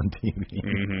on TV.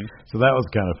 So that was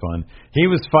kind of fun. He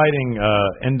was fighting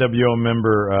NWO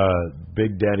member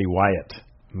Big Daddy Wyatt.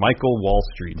 Michael Wall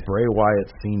Street. Bray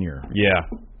Wyatt Sr. Yeah.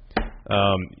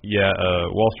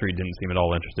 Wall Street didn't seem at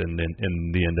all interested in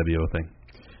the NWO thing.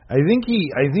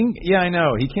 I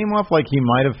know. He came off like he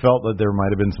might have felt that there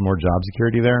might have been some more job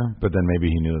security there, but then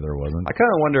maybe he knew that there wasn't. I kind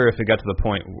of wonder if it got to the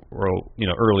point where,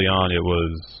 early on it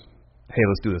was, hey,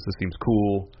 let's do this. This seems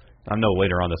cool. I know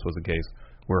later on this was the case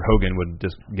where Hogan would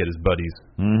just get his buddies.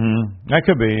 That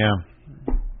could be, yeah.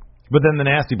 But then the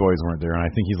Nasty Boys weren't there, and I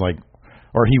think he's like,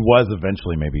 or he was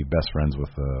eventually maybe best friends with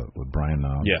Brian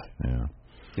Knobbs. Yeah.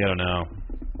 Yeah, I don't know.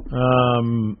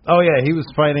 He was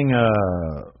fighting.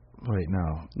 Wait,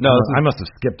 no, I must have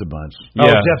skipped a bunch. Yeah.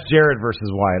 Oh, Jeff Jarrett versus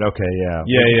Wyatt. Okay, yeah.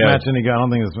 Match I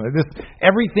don't think this.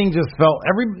 Everything just felt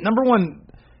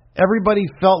everybody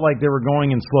felt like they were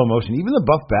going in slow motion. Even the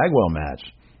Buff Bagwell match.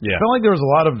 Yeah. Felt like there was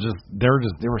a lot of they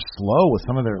were slow with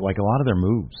some of their a lot of their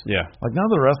moves. Yeah. Like none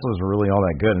of the wrestlers were really all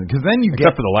that good. Because then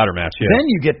except for the ladder match. Yeah. Then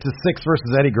you get to Syxx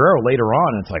versus Eddie Guerrero later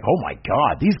on, and it's like, oh my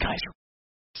God, these guys are.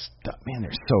 Man,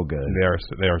 they're so good. They are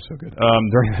so good.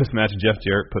 During this match, Jeff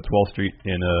Jarrett puts Wall Street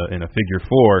in a figure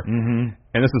four,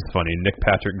 and this is funny. Nick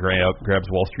Patrick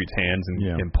grabs Wall Street's hands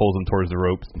and pulls him towards the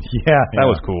ropes. Yeah, that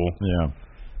was cool. Yeah.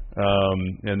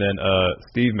 And then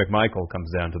Steve McMichael comes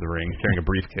down to the ring carrying a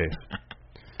briefcase.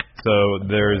 So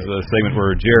there's a segment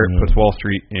where Jarrett puts Wall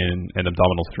Street in an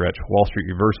abdominal stretch. Wall Street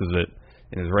reverses it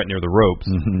and is right near the ropes.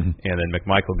 And then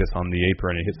McMichael gets on the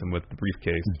apron and hits him with the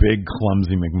briefcase. Big,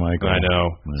 clumsy McMichael. I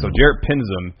know. So Jarrett pins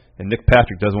him, and Nick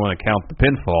Patrick doesn't want to count the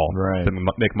pinfall. Right. So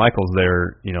McMichael's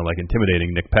there,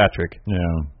 intimidating Nick Patrick. Yeah.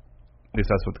 At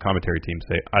least that's what the commentary team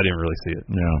say. I didn't really see it.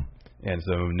 Yeah. And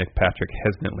so Nick Patrick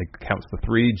hesitantly counts the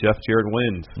 3. Jeff Jarrett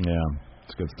wins. Yeah.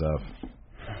 It's good stuff.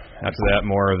 After that,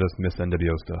 more of this Miss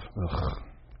NWO stuff. Ugh.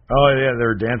 Oh, yeah, they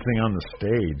were dancing on the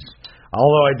stage.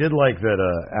 Although I did like that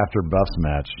after Buff's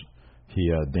match, he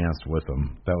danced with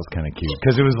them. That was kind of cute.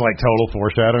 Because it was like total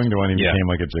foreshadowing to when he became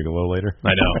like a gigolo later.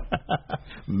 I know.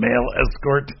 Male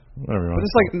escort. But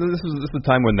it's like, this is the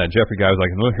time when that Jeffrey guy was like,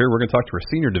 well, here, we're going to talk to our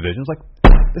senior division. It's like,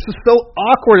 this is so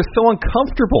awkward. It's so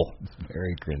uncomfortable. It's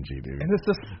very cringy, dude. And it's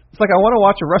like I want to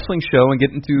watch a wrestling show and get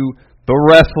into the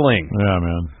wrestling. Yeah,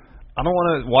 man. I don't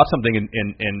want to watch something and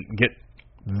get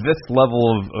this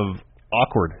level of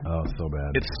awkward. Oh, so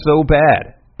bad. It's so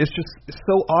bad. It's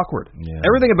so awkward. Yeah.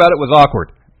 Everything about it was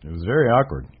awkward. It was very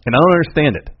awkward. And I don't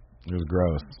understand it. It was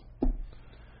gross.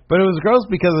 But it was gross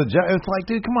because it's like,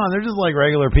 dude, come on. They're just like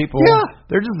regular people. Yeah.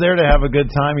 They're just there to have a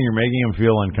good time, and you're making them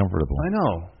feel uncomfortable. I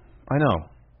know.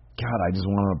 God, I just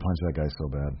wanted to punch that guy so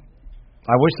bad.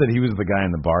 I wish that he was the guy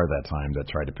in the bar that time that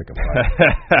tried to pick a fight.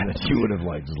 And that you would have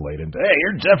just laid into, hey,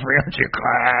 you're Jeffrey, aren't you?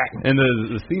 And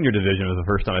the senior division was the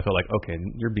first time I felt like, okay,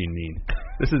 you're being mean.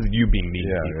 This is you being mean.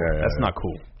 That's not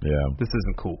cool. Yeah. This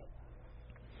isn't cool.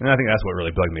 And I think that's what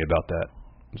really bugged me about that.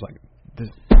 It was like,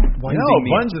 why a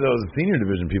bunch of those senior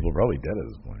division people are probably dead at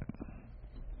this point.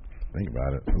 Think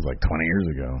about it. It was like 20 years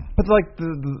ago. But like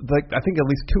I think at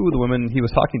least 2 of the women he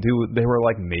was talking to, they were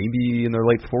like maybe in their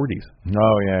late 40s.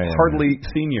 Oh yeah. Hardly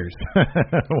seniors.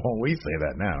 Well, we say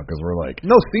that now because we're like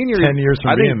seniors. 10 years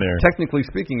from being there. Technically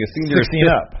speaking, a senior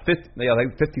 16 up. 56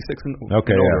 and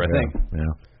okay, older. I think. Yeah.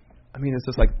 I mean, it's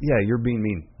just like, you're being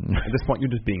mean. At this point,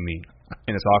 you're just being mean,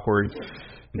 and it's awkward.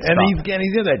 And he's got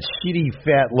that shitty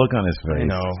fat look on his face. I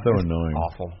know. So annoying.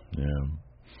 Awful. Yeah.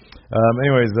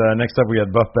 Anyways, next up we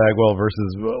had Buff Bagwell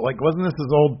versus, wasn't this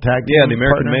his old tag team? Yeah, the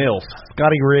American partner? Males.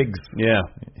 Scotty Riggs. Yeah.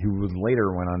 Who was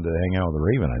later went on to hang out with the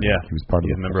Raven, I think. Yeah. He was part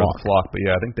of the member of the Flock, but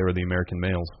I think they were the American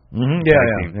Males. Mm-hmm.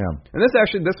 Yeah. And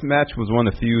this match was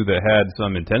one of the few that had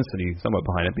some intensity somewhat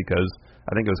behind it because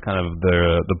I think it was kind of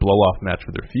the blow-off match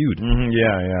for their feud. Mm-hmm.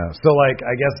 Yeah. So,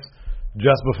 I guess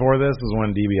just before this is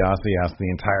when DiBiase asked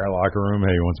the entire locker room,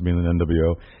 hey, he wants to be in the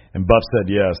NWO. And Buff said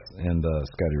yes, and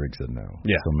Scotty Riggs said no.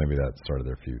 Yeah. So maybe that started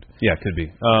their feud. Yeah, it could be.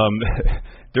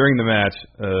 During the match,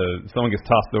 someone gets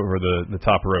tossed over the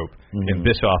top rope, and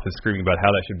Bischoff is screaming about how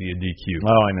that should be a DQ.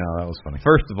 Oh, I know. That was funny.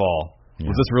 First of all,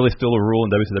 was this really still a rule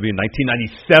in WCW in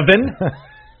 1997?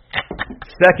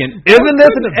 Second, isn't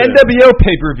this an NWO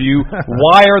pay-per-view?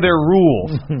 Why are there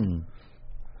rules?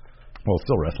 Well, it's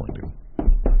still wrestling, dude.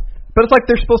 But it's like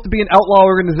they're supposed to be an outlaw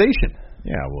organization.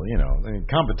 Yeah, well,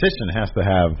 competition has to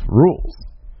have rules.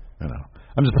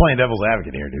 I'm just playing devil's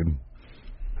advocate here, dude.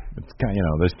 It's kind of,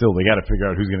 they got to figure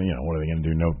out who's going to, what are they going to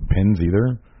do? No pins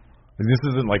either. This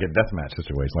isn't like a deathmatch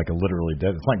situation, like a literally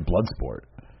death. It's like blood sport.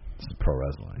 This is pro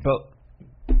wrestling. But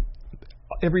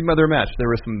every other match, there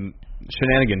was some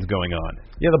shenanigans going on.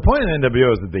 Yeah, the point of the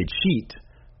NWO is that they cheat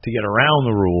to get around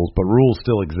the rules, but rules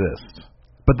still exist.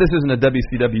 But this isn't a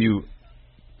WCW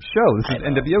show. This is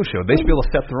an NWO show. They should be able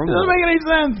to set their own It doesn't rules. make any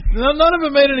sense. None of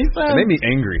it made any sense. It made me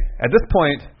angry. At this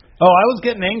point, Oh, I was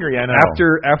getting angry, I know.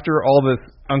 after all this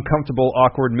uncomfortable,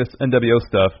 awkward Miss NWO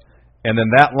stuff, and then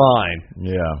that line,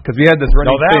 Yeah. because we had this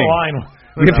running thing. line.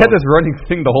 We've had this running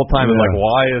thing the whole time. It's Yeah. like,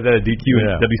 why is that a DQ in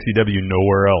Yeah. WCW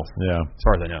nowhere else? Yeah. As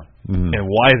far as I know. Mhm. And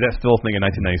why is that still a thing in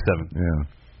 1997? Yeah.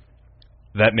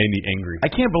 That made me angry. I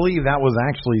can't believe that was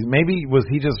actually, maybe he was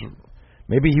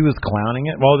clowning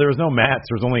it. Well, there was no mats.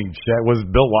 There was only, was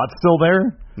Bill Watts still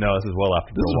there? No, this is well after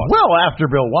This Bill is Watts. well after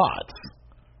Bill Watts.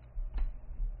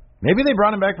 Maybe they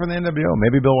brought him back from the NWO.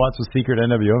 Maybe Bill Watts was secret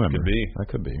NWO member. Could be. That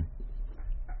could be.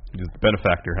 He's a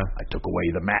benefactor, huh? I took away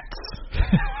the mats.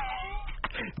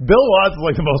 Bill Watts is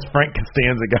like the most Frank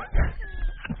Costanza guy.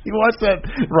 You watched that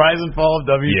Rise and Fall of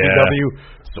WCW?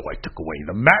 Yeah. So I took away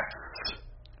the mats.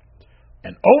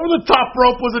 And over the top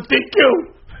rope was a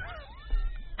DQ.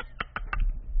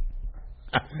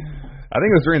 I think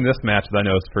it was during this match that I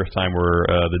know it's the first time where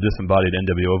the disembodied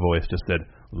NWO voice just said,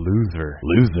 loser.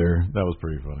 Loser. That was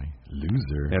pretty funny.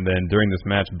 Loser. And then during this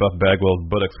match, Buff Bagwell's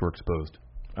buttocks were exposed.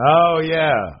 Oh,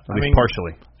 yeah. At least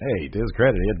partially. Hey, to his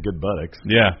credit, he had good buttocks,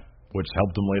 Yeah. which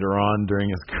helped him later on during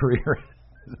his career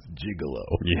as Gigolo.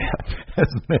 Yeah.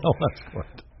 As male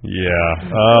escort.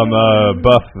 Yeah.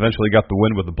 Buff eventually got the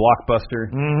win with the blockbuster.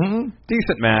 Mm-hmm.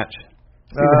 Decent match.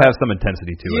 Seemed to have some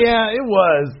intensity to it. Yeah, it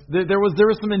was. There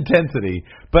was some intensity,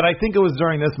 but I think it was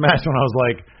during this match when I was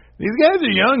like, these guys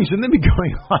are young. Shouldn't they be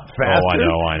going a lot faster?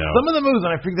 Oh, I know. Some of the moves,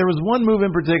 and I think there was one move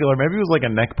in particular, maybe it was like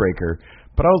a neck breaker,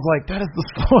 but I was like, that is the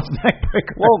slowest neck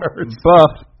breaker I've ever seen.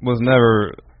 Buff was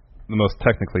never the most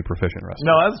technically proficient wrestler.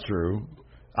 No, that's true.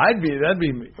 That'd be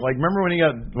like, remember when he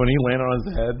landed on his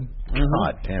head? Mm-hmm.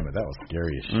 God damn it, that was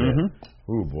scary as shit.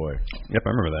 Mm-hmm. Ooh boy. Yep, I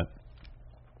remember that.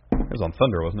 It was on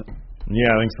Thunder, wasn't it?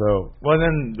 Yeah, I think so. Well,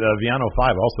 then Viano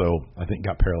 5 also, I think,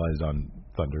 got paralyzed on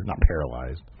Thunder. Not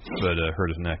paralyzed, but hurt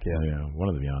his neck. Yeah, one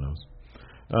of the Vianos.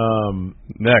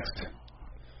 Next.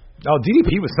 Oh,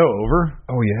 DDP was so over.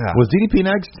 Oh yeah. Was DDP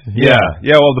next? Yeah.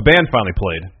 Well, the band finally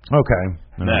played. Okay.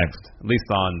 Next, at least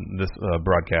on this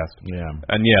broadcast. Yeah.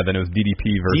 And yeah, then it was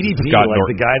DDP versus DDP, Scott like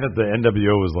Norton. the guy that the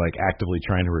NWO was like actively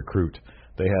trying to recruit.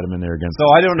 They had him in there against. So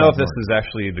I don't know if Scott this is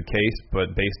actually the case,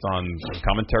 but based on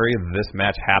commentary, this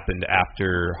match happened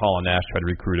after Hall and Nash tried to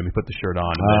recruit him. He put the shirt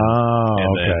on.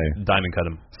 Then Diamond cut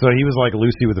him. So he was like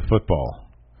Lucy with the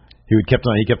football. He kept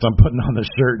on putting on the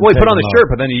shirt. Well, he put on the shirt,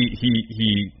 but then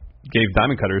he gave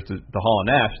Diamond Cutters to Hall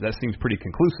and Nash. That seems pretty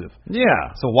conclusive.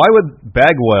 Yeah. So why would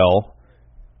Bagwell,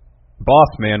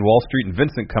 Boss Man, Wall Street, and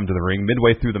Vincent come to the ring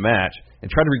midway through the match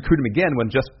and try to recruit him again when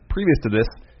just previous to this,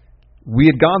 we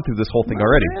had gone through this whole thing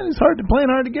already? Man, it's playing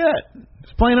hard to get.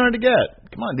 It's playing hard to get.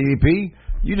 Come on, DDP.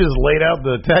 You just laid out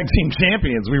the tag team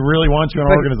champions. We really want you in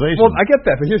our organization. Well, I get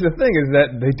that, but here's the thing: is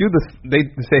that they do this. They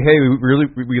say, "Hey,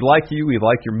 we like you. We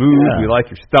like your moves. Yeah. We like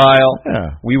your style.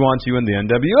 Yeah. We want you in the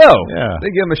NWO." Yeah. They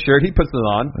give him a shirt. He puts it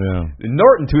on. Yeah. And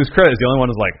Norton, to his credit, is the only one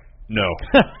who's like, "No,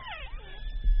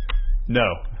 no."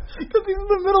 Because he's in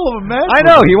the middle of a match. I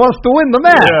know he wants to win the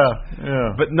match.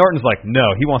 Yeah. But Norton's like,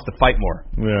 "No, he wants to fight more."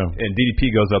 Yeah. And DDP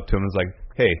goes up to him and is like,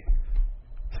 "Hey,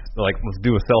 let's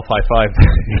do a self high five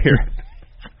here."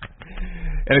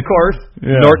 And of course,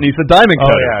 Norton needs a diamond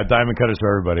cutter. Oh yeah, diamond cutters for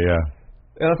everybody.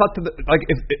 Yeah. And I thought,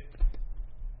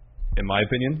 in my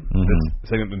opinion, this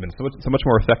segment would have been so much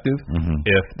more effective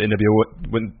if the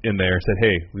NWO went in there and said,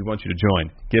 "Hey, we want you to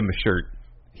join. Give him a shirt."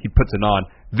 He puts it on.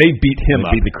 They beat him up.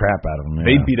 Beat the crap out of him. Yeah.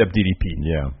 They beat up DDP.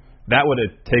 Yeah. That would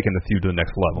have taken the feud to the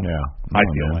next level. Yeah. I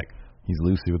feel like he's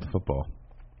Lucy with the football.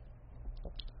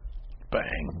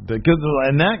 Bang. Because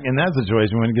in that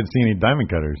situation, we didn't get to see any diamond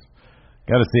cutters.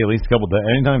 Got to see at least a couple.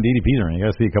 Anytime DDP's around, you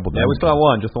got to see a couple. Yeah, we saw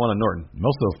one, just the one on Norton.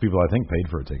 Most of those people, I think, paid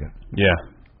for a ticket. Yeah.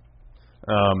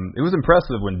 It was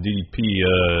impressive when DDP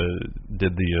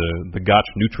did the Gotch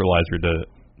neutralizer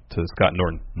to Scott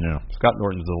Norton. Yeah. Scott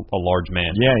Norton's a large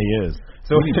man. Yeah, he is.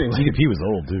 So DDP was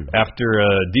old too. After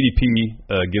DDP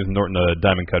gives Norton a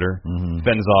diamond cutter,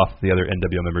 fends off the other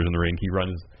NWO members in the ring, he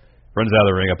runs out of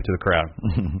the ring up into the crowd.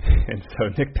 And so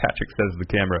Nick Patrick says to the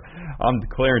camera, "I'm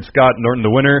declaring Scott Norton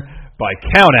the winner by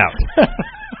count out."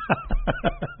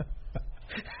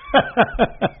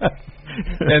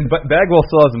 And Bagwell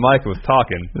still has the mic and was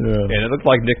talking, and it looked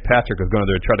like Nick Patrick was going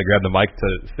there to try to grab the mic to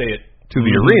say it to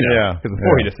the arena, because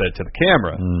before he just said it to the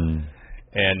camera,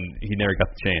 and he never got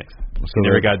the chance. So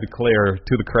he never got to declare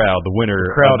to the crowd the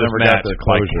winner of this match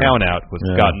by count out was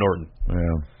Scott Norton.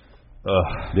 Yeah.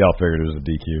 They all figured it was a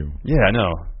DQ. Yeah, I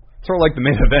know. Sort of like the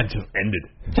main event just ended.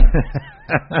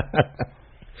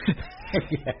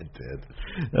 Yeah, it did.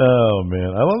 Oh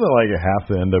man, I love that like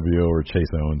half the NWO were Chase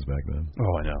Owens back then.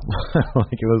 Oh, I know.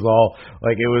 Like it was all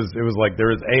like it was like there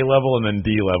was A level and then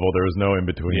D level. There was no in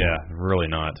between. Yeah,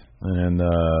 really not. And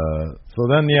so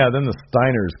then the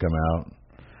Steiners come out.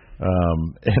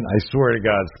 And I swear to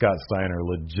God, Scott Steiner,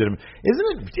 legitimate. Isn't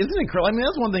it? I mean,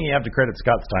 that's one thing you have to credit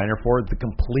Scott Steiner for, the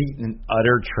complete and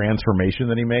utter transformation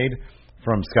that he made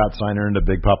from Scott Steiner into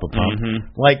Big Papa Pump. Mm-hmm.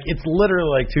 Like, it's literally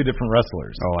like two different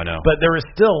wrestlers. Oh, I know. But there is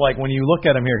still, like, when you look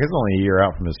at him here, he's only a year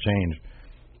out from his change.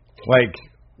 Like,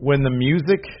 when the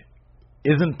music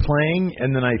isn't playing,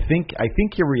 and then I think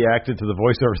he reacted to the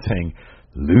voiceover saying,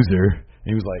 "Loser," and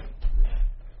he was like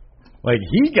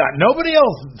nobody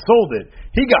else sold it.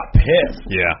 He got pissed.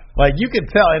 Yeah. Like you could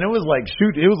tell, and it was like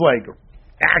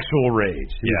actual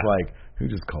rage. He was like, "Who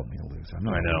just called me a loser? I'm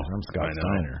not a loser. I'm Scott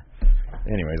Steiner."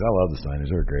 Anyways, I love the Steiners.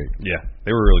 They're great. Yeah,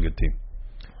 they were a really good team.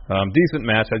 Decent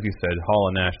match, as you said.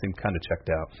 Hall and Nash seemed kind of checked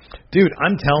out. Dude,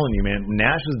 I'm telling you, man,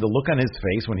 Nash's the look on his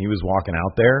face when he was walking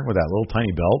out there with that little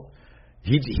tiny belt.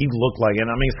 He looked like,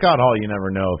 and I mean, Scott Hall, you never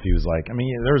know if he was like, I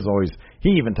mean, there's always, he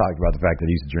even talked about the fact that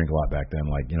he used to drink a lot back then,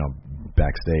 like, you know,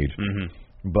 backstage. Mm-hmm.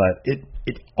 But it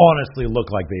honestly looked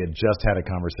like they had just had a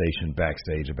conversation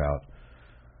backstage about,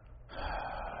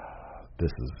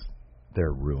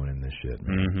 they're ruining this shit,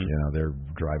 man. Mm-hmm. You know, they're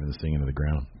driving this thing into the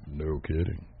ground. No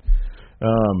kidding.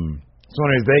 So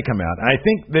anyways, they come out. I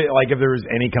think that, like, if there was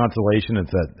any consolation,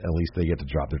 it's that at least they get to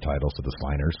drop their titles to the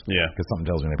Steiners. Yeah. Because something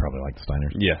tells me they probably like the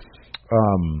Steiners. Yeah.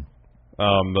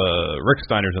 Rick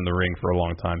Steiner's in the ring for a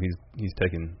long time. He's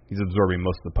absorbing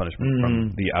most of the punishment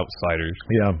from the outsiders.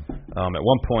 Yeah. At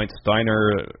one point,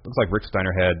 looks like Rick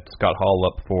Steiner had Scott Hall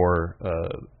up for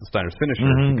the Steiner's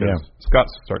finisher because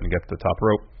Scott's starting to get to the top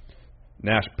rope.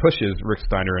 Nash pushes Rick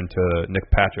Steiner into Nick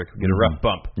Patrick, get a rough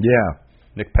bump. Yeah.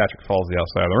 Nick Patrick falls to the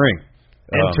outside of the ring.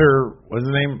 Enter, what's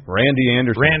his name? Randy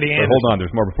Anderson. But hold on,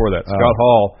 there's more before that. Scott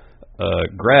Hall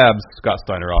grabs Scott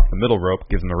Steiner off the middle rope,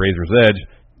 gives him a razor's edge.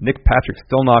 Nick Patrick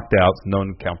still knocked out,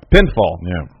 known to count the pinfall.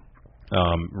 Yeah.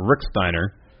 Rick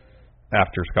Steiner,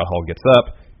 after Scott Hall gets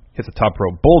up, hits a top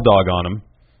rope bulldog on him,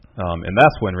 and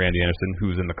that's when Randy Anderson,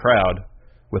 who's in the crowd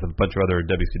with a bunch of other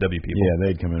WCW people. Yeah,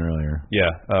 they'd come in earlier.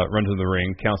 Yeah, runs into the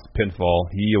ring, counts the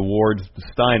pinfall. He awards the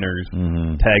Steiners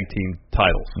tag team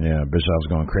titles. Yeah,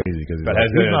 Bischoff's going crazy because he's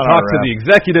going to talk to the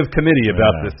executive committee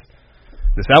about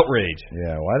this outrage.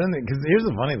 Yeah, why didn't they? Because here's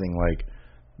the funny thing, like,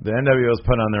 the NWO's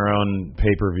put on their own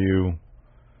pay-per-view.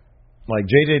 Like,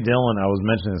 J.J. Dillon, I was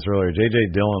mentioning this earlier,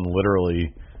 J.J. Dillon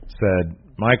literally said,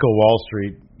 "Michael Wall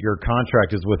Street, your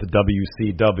contract is with the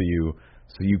WCW,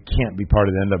 so you can't be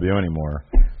part of the NWO anymore."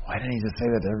 Why didn't he just say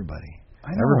that to everybody?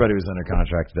 Everybody was under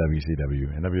contract to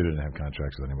WCW. NWO didn't have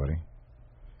contracts with anybody.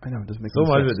 I know, it doesn't make so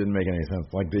any much sense. of it didn't make any sense.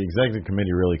 Like, the executive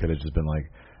committee really could have just been like,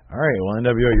 "All right, well,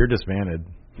 NWO, you're disbanded."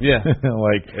 Yeah.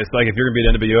 Like, it's like if you're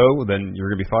going to be at NWO, then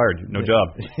you're going to be fired. No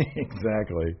job.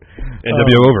 Exactly.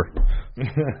 NWO over.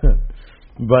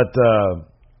 But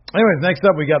anyways, next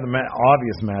up we got the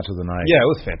obvious match of the night. Yeah, it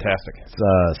was fantastic. It's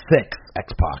Six,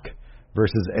 X-Pac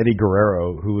versus Eddie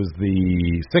Guerrero, who was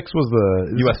Six was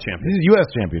the U.S. champion.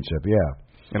 U.S. championship, yeah.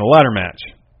 In a ladder match.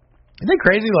 Isn't it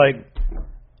crazy? Like,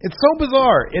 it's so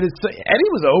bizarre. Eddie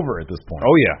was over at this point.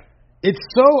 Oh, yeah. It's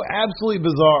so absolutely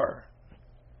bizarre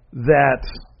that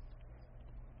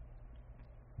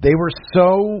they were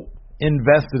so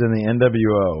invested in the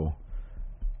NWO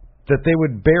that they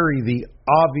would bury the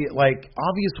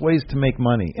obvious ways to make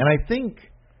money. And I think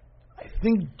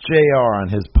JR on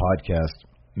his podcast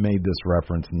made this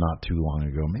reference not too long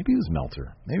ago. Maybe it was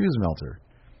Meltzer.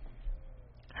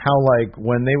 How, like,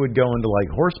 when they would go into, like,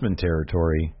 Horseman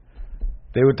territory,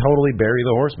 they would totally bury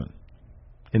the Horseman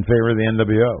in favor of the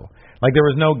NWO. Like, there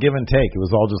was no give and take. It was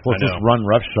all just, let's just run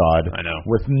roughshod. I know.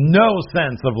 With no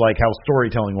sense of, like, how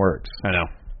storytelling works. I know.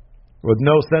 With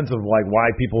no sense of, like,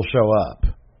 why people show up.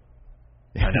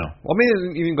 I know. Well,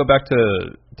 maybe you can go back to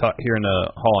hearing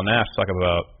Hall and Nash talk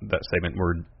about that segment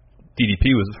where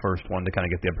DDP was the first one to kind of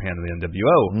get the upper hand of the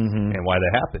NWO and why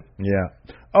that happened.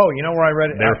 Yeah. Oh, you know where I read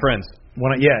it? They were friends.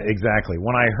 Yeah, exactly.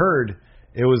 When I heard,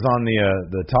 it was on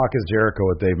the Talk is Jericho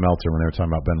with Dave Meltzer when they were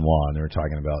talking about Benoit, and they were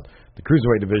talking about the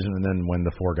Cruiserweight division, and then when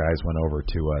the four guys went over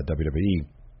to WWE,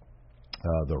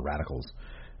 the Radicals.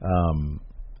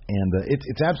 And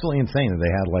it's absolutely insane that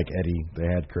they had, like, Eddie, they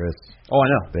had Chris. Oh, I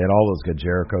know. They had all those good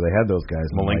Jericho. They had those guys.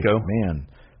 Malenko. Like, man,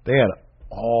 they had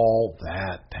all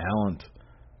that talent.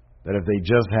 That if they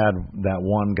just had that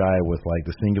one guy with, like,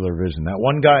 the singular vision, that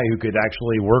one guy who could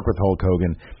actually work with Hulk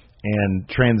Hogan and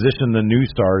transition the new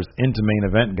stars into main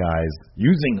event guys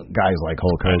using guys like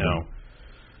Hulk Hogan. I know.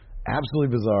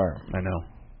 Absolutely bizarre. I know.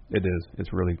 It is.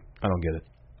 It's really, I don't get it.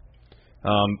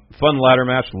 Fun ladder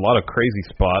match, a lot of crazy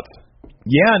spots.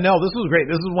 Yeah, no, this was great.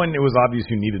 This is when it was obvious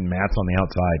you needed mats on the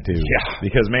outside, too. Yeah.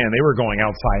 Because, man, they were going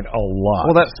outside a lot.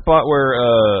 Well, that spot where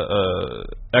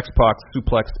X-Pac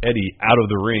suplexed Eddie out of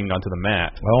the ring onto the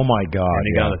mat. Oh, my God. And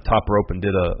he got on the top rope and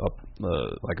did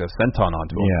like a senton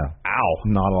onto him. Yeah. Ow.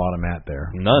 Not a lot of mat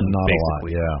there. None, Not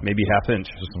basically. a lot, yeah. Maybe half inch.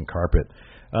 Just some carpet.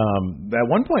 At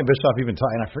one point, Bischoff even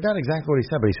talked, and I forgot exactly what he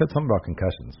said, but he said something about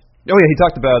concussions. Oh, yeah, he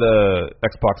talked about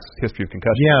X-Pac's history of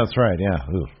concussion. Yeah, that's right, yeah.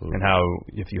 And how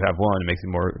if you have one, it makes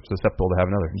you more susceptible to have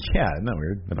another. Yeah, isn't that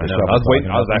weird? I know. I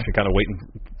was actually kind of waiting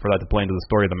for that to play into the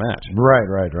story of the match.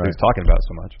 Right. He was talking about it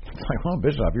so much. It's like, well,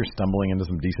 Bischoff, you're stumbling into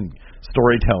some decent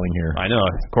storytelling here. I know.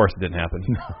 Of course, it didn't happen.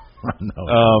 No.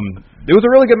 It was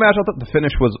a really good match. I thought the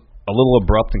finish was a little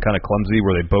abrupt and kind of clumsy,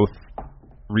 where they both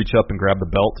reach up and grab the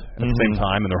belt at the same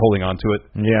time, and they're holding on to it.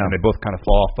 Yeah. And they both kind of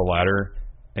fall off the ladder,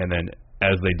 and then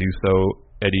as they do so,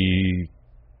 Eddie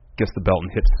gets the belt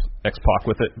and hits X-Pac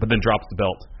with it, but then drops the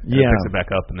belt. And picks it back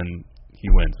up, and then he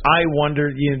wins. I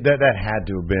wondered, that had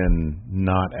to have been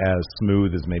not as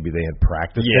smooth as maybe they had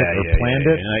practiced it or planned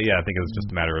it. Yeah, I think it was just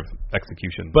a matter of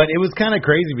execution. But it was kind of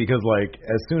crazy because, like,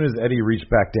 as soon as Eddie reached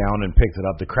back down and picked it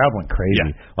up, the crowd went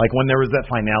crazy. Yeah. Like, when there was that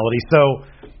finality. So,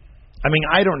 I mean,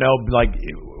 I don't know. Like,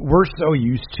 we're so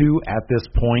used to, at this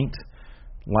point,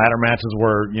 ladder matches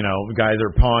where, guys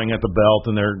are pawing at the belt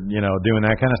and they're, doing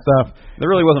that kind of stuff. There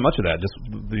really wasn't much of that. Just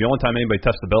the only time anybody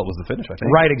touched the belt was the finish, I think.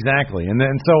 Right, exactly. And then,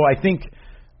 so I think,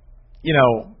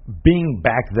 being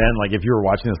back then, like if you were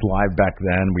watching this live back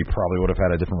then, we probably would have had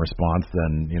a different response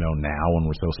than, now when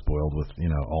we're so spoiled with,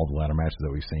 all the ladder matches that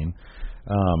we've seen.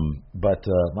 But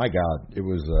my God, it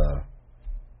was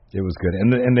good.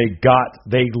 And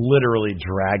they literally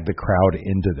dragged the crowd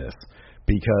into this.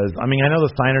 Because, I mean, I know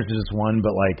the Steiners just won,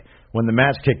 but, like, when the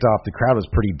match kicked off, the crowd was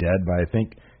pretty dead, but I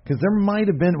think, because there might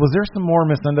have been, was there some more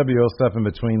Miss NWO stuff in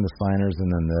between the Steiners and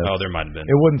then this? Oh, there might have been.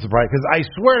 It wouldn't surprise, because I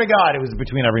swear to God, it was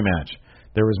between every match.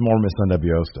 There was more Miss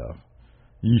NWO stuff.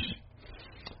 Yeesh.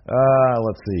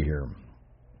 Let's see here.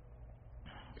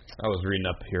 I was reading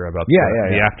up here about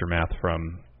the aftermath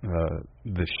from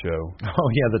this show. Oh,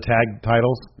 yeah, the tag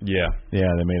titles? Yeah. Yeah,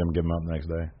 they made them give them up the next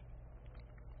day.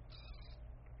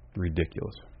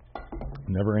 Ridiculous.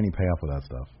 Never any payoff with that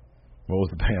stuff. What was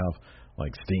the payoff?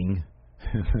 Like Sting,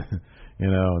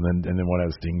 and then what?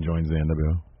 As Sting joins the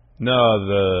NWO? No,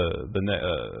 oh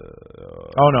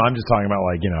no, I'm just talking about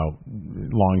like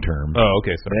long term. Oh,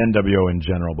 okay. Sorry. The NWO in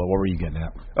general. But what were you getting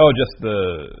at? Oh, just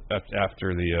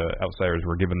after the Outsiders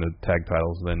were given the tag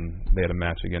titles, then they had a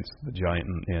match against the Giant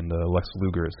and Lex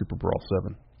Luger at Super Brawl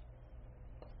 7.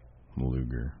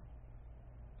 Luger.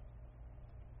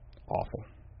 Awful.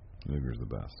 Luger's the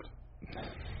best.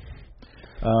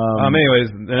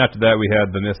 Anyways, then after that we had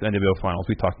the Miss NWO finals.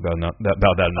 We talked about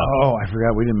that enough. Oh, I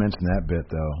forgot we didn't mention that bit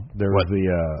though. There was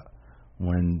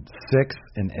when Six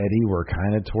and Eddie were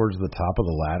kind of towards the top of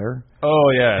the ladder. Oh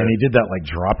yeah. And he did that like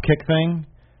drop kick thing.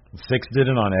 Six did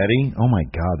it on Eddie. Oh my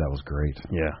God, that was great.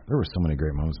 Yeah. There were so many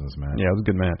great moments in this match. Yeah, it was a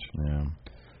good match. Yeah.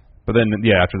 But then,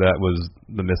 after that was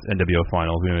the Miss NWO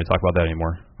finals. We don't even talk about that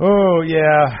anymore. Oh,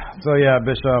 yeah. So,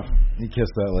 Bischoff, he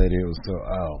kissed that lady. It was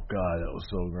oh, God, that was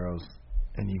so gross.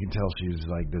 And you can tell she was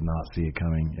like, did not see it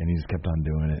coming. And he just kept on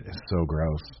doing it. It's so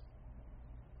gross.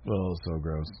 Oh, so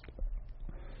gross.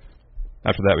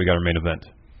 After that, we got our main event.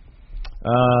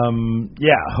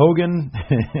 Hogan.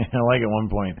 I like at one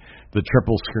point, the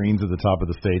triple screens at the top of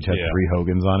the stage had 3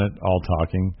 Hogans on it, all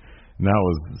talking. And that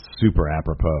was super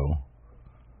apropos.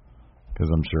 Because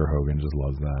I'm sure Hogan just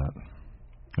loves that.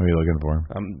 What are you looking for?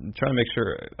 I'm trying to make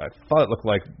sure. I thought it looked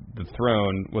like the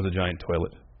throne was a giant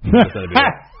toilet. And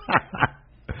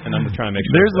I'm just trying to make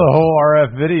sure. There's a whole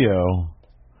RF video.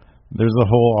 There's a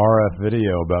whole RF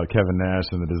video about Kevin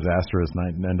Nash and the disastrous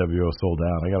night NWO sold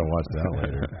out. I got to watch that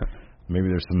later. Maybe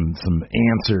there's some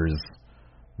answers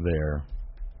there.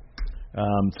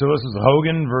 So this is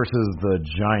Hogan versus the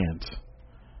Giant.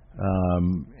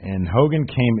 And Hogan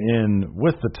came in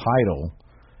with the title,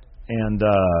 and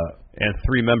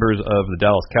 3 members of the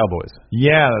Dallas Cowboys.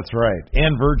 Yeah, that's right.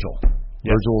 And Virgil.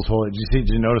 Yes. Virgil was holding. Did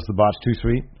you notice the botch 2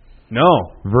 Sweet?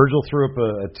 No. Virgil threw up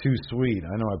a 2 Sweet.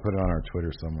 I know I put it on our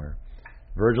Twitter somewhere.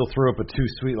 Virgil threw up a 2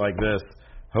 Sweet like this.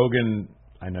 Hogan,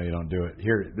 I know you don't do it.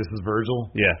 Here, this is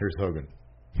Virgil. Yeah. Here's Hogan.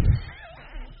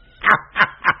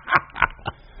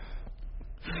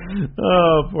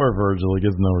 Oh, poor Virgil. He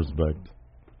gets no respect.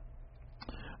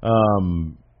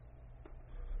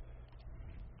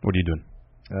 What are you doing?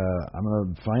 I'm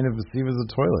gonna find if Steve is a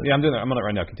toilet. Yeah, I'm doing that. I'm on it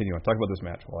right now. Continue on. Talk about this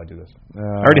match while I do this.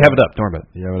 I already have it up. Don't worry about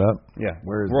it. You have it up? Yeah.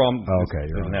 Where is We're on. okay.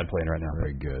 There's an ad playing right now.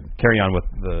 Very good. Carry on with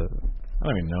the. I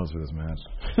don't even know who's for this match.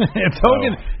 It's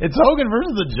Hogan. It's Hogan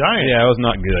versus the Giant. Yeah, it was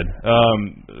not good.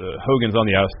 Hogan's on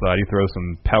the outside. He throws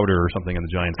some powder or something in the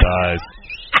Giant's eyes.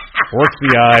 Works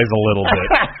the eyes a little bit.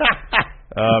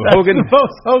 Hogan. The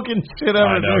most Hogan shit ever.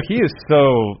 I know. He is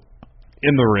so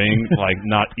in the ring, like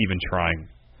not even trying.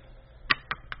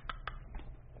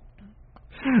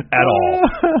 At all.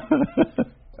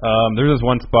 There's this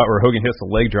one spot where Hogan hits a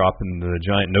leg drop and the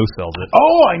Giant no-sells it.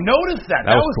 Oh, I noticed that.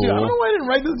 That was cool. I don't know why I didn't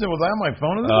write this down. Was I on my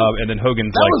phone? And then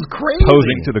Hogan's was crazy.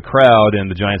 posing to the crowd, and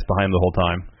the Giant's behind him the whole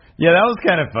time. Yeah, that was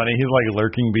kind of funny. He's like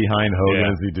lurking behind Hogan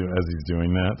Yeah. as he's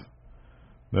doing that.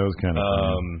 That was kind of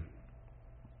funny.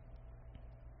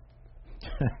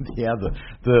 Yeah, the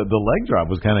leg drop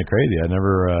was kind of crazy. I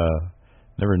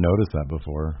never noticed that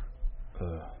before.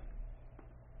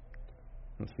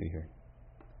 Let's see here.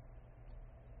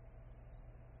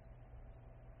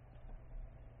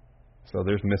 So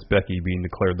there's Miss Becky being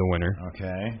declared the winner.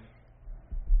 Okay.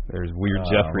 There's Weird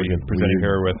Jeffrey presenting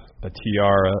her with a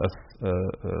tiara,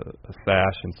 a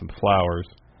sash, and some flowers.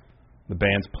 The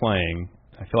band's playing.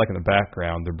 I feel like in the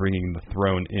background they're bringing the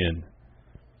throne in.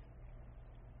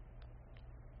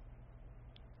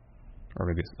 Or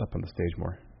maybe it's up on the stage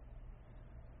more.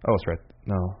 Oh, it's right.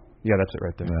 No. Yeah, that's it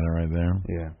right there. That right there.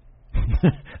 Yeah.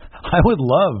 I would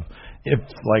love if,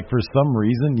 like, for some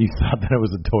reason you thought that it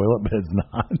was a toilet, but it's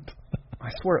not. I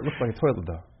swear it looked like a toilet,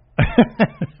 though.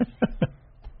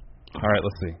 All right,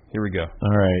 let's see. Here we go.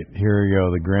 All right, here we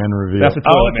go. The grand reveal. That's a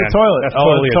toilet, it's a toilet. That's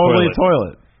totally a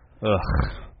toilet. Ugh.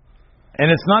 And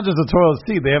it's not just a toilet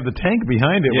seat. They have the tank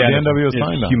behind it with the NWO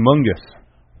sign on. Humongous.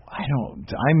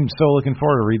 I'm so looking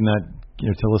forward to reading that,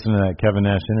 to listening to that Kevin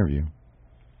Nash interview.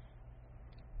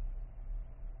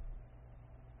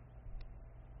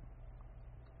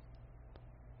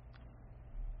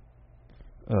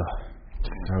 Ugh.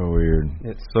 So weird.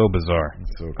 It's so bizarre.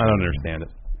 It's so I don't understand it.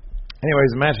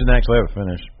 Anyways, the match didn't actually have a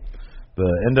finish. The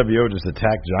NWO just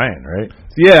attacked Giant, right?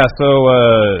 Yeah, so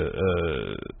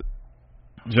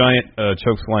Giant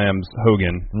chokeslams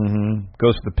Hogan,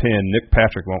 goes for the pin. Nick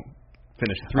Patrick won't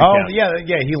finish 3 counts.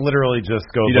 yeah. He literally just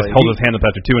goes. He just holds his hand up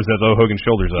after 2 and says, "Oh, Hogan's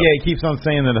shoulders up." Yeah, he keeps on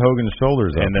saying that Hogan's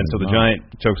shoulders up. And then so the Giant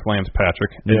chokeslams Patrick.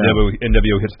 Yeah.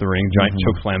 NWO hits the ring. Giant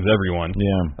chokeslams everyone.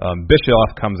 Yeah.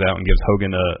 Bischoff comes out and gives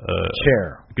Hogan a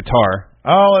chair, guitar.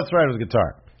 Oh, that's right. It was a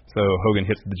guitar. So Hogan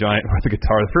hits the Giant with the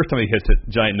guitar. The first time he hits it,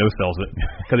 Giant no-sells it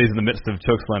because he's in the midst of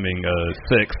chokeslamming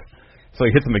 6. So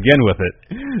he hits him again with it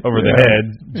over the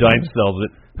head. Giant sells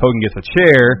it. Hogan gets a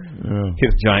chair,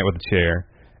 hits Giant with a chair,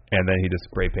 and then he just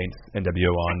spray paints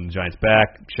NWO on Giant's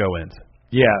back. Show ends.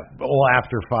 Yeah, well,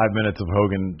 after 5 minutes of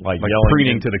Hogan like yelling,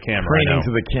 preening to the camera, and his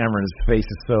face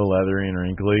is so leathery and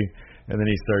wrinkly, and then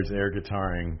he starts air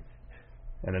guitaring,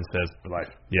 and then says, "For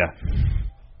life." Yeah.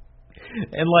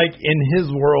 And like in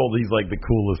his world, he's like the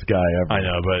coolest guy ever. I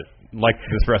know, but like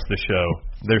this rest of the show,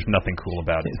 there's nothing cool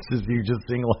about it. It's just you just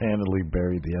single-handedly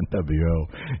buried the NWO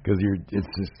because it's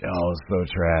so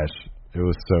trash. It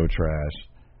was so trash.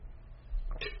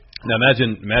 Now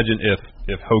imagine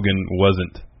if Hogan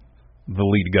wasn't the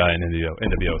lead guy in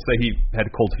NWO. Say he had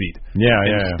cold feet.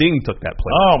 Yeah. Sting took that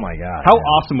place. Oh my God! How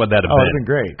awesome would that have been? It'd been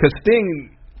great. Because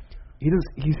Sting,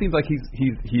 he seems like he's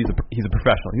a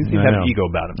professional. He seems to have an ego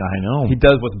about him. I know. He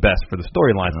does what's best for the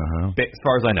storylines, as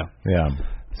far as I know. Yeah.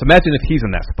 So imagine if he's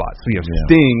in that spot. So you have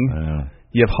Sting,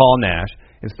 you have Hall Nash.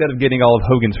 Instead of getting all of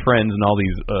Hogan's friends and all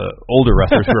these older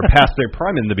wrestlers who are past their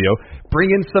prime in the NWO, bring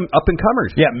in some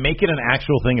up-and-comers. Yeah, make it an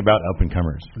actual thing about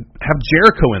up-and-comers. Have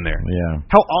Jericho in there. Yeah.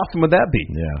 How awesome would that be?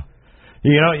 Yeah.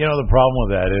 You know the problem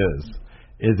with that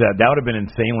is that would have been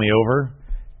insanely over,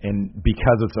 and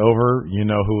because it's over, you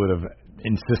know who would have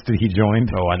insisted he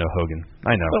joined? Oh, I know Hogan.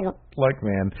 I know. Look,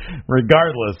 man,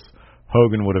 regardless,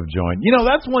 Hogan would have joined. You know,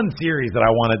 that's one series that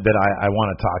I want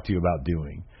to talk to you about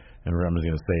doing. And I'm just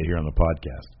going to say it here on the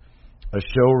podcast. A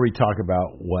show where we talk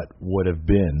about what would have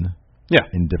been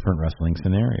in different wrestling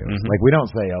scenarios. Like, we don't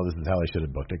say, oh, this is how they should have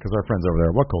booked it, because our friends over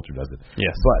there, What Culture does it.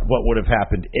 Yes. But what would have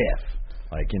happened if,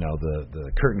 like,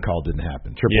 the curtain call didn't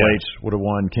happen. Triple H would have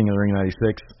won King of the Ring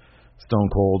 96. Stone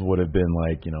Cold would have been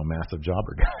like, massive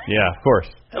jobber guy. Yeah, of course.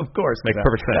 Of course. Makes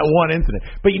perfect sense. That one incident.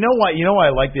 But you know why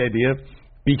I like the idea?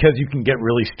 Because you can get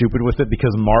really stupid with it.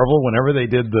 Because Marvel, whenever they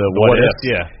did the what if,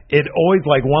 it always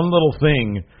like one little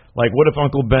thing, like what if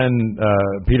Uncle Ben,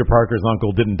 Peter Parker's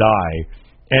uncle, didn't die,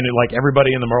 and it, like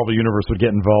everybody in the Marvel universe would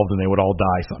get involved and they would all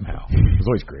die somehow. It was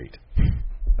always great.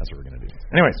 That's what we're gonna do.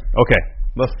 Anyways, Okay,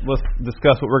 let's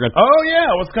discuss what we're going to oh yeah,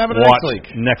 what's coming watch next week?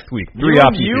 next week. Three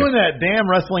options. You here. and that damn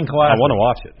wrestling I class. want to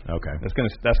watch it. Okay. That's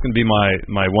gonna be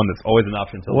my one that's always an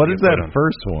option. What is that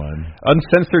first one?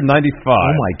 Uncensored 95. Oh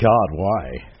my God,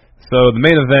 why? So the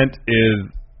main event is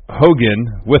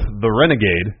Hogan with the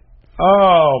Renegade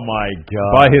Oh my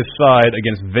God! by his side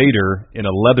against Vader in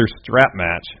a leather strap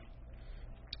match.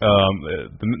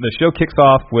 The show kicks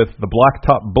off with the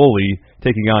Blacktop Bully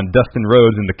taking on Dustin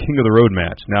Rhodes in the King of the Road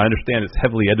match. Now I understand it's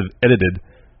heavily edited,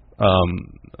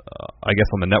 I guess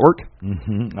on the network.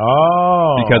 Mm-hmm.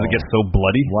 Oh, because it gets so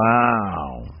bloody.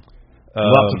 Wow.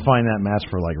 We'll have to find that match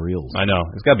for like reels. I know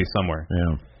it's got to be somewhere.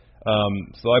 Yeah.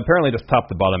 So I apparently just top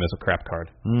to bottom is a crap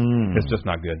card. It's just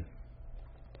not good.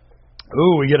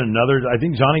 Ooh, we get another. I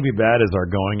think Johnny B. Bad is our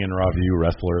going in review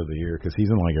wrestler of the year because he's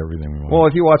in like everything we want. Well,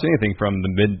 if you watch anything from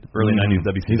the early 90s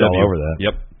WCW, he's all over that.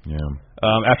 Yep. Yeah.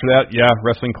 After that,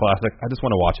 wrestling classic. I just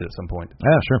want to watch it at some point.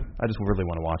 Yeah, sure. I just really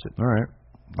want to watch it. All right.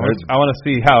 I want to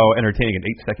see how entertaining an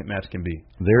 8-second match can be.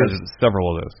 There's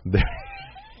several of those.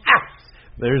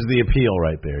 There's the appeal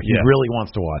right there. He really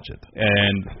wants to watch it.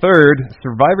 And third,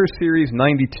 Survivor Series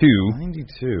 92.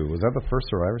 92. Was that the first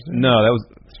Survivor Series? No, that was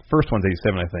first one's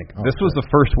 87, I think. This was the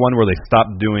first one where they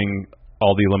stopped doing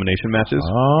all the elimination matches.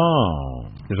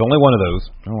 Oh. There's only one of those.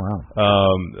 Oh, wow.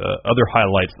 Other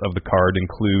highlights of the card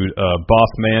include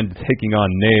Boss Man taking on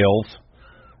Nails,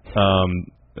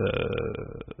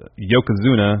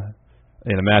 Yokozuna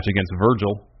in a match against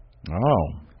Virgil.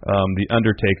 Oh. The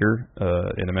Undertaker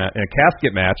in a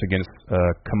casket match against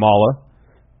Kamala,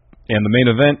 and the main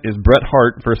event is Bret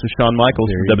Hart versus Shawn Michaels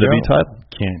for the WWE title.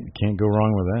 Can't go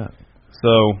wrong with that.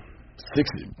 So,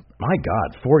 my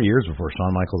God, 4 years before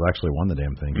Shawn Michaels actually won the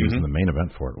damn thing. He was in the main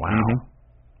event for it. Wow.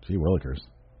 Gee willikers.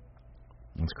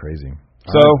 That's crazy.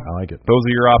 So, I like it. Those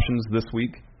are your options this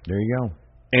week. There you go.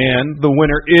 And the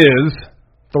winner is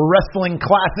the Wrestling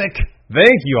Classic.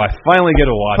 Thank you. I finally get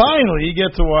to watch it. Finally, you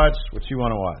get to watch what you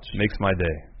want to watch. Makes my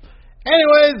day.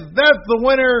 Anyways, that's the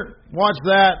winner. Watch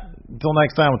that. Until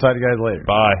next time, we'll talk to you guys later.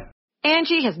 Bye.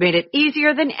 Angie has made it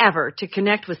easier than ever to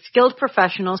connect with skilled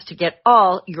professionals to get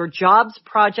all your jobs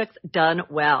projects done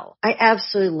well. I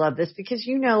absolutely love this because,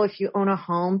 if you own a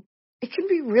home, it can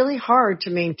be really hard to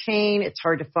maintain. It's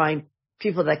hard to find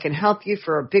people that can help you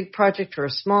for a big project or a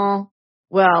small.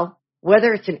 Well,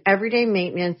 whether it's in everyday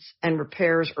maintenance and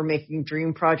repairs or making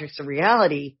dream projects a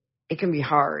reality, it can be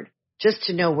hard just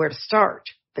to know where to start.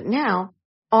 But now,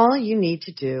 all you need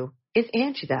to do is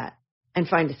Angie that and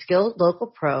find a skilled local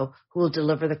pro who will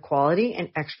deliver the quality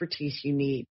and expertise you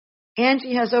need.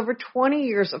 Angie has over 20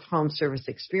 years of home service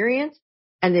experience,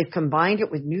 and they've combined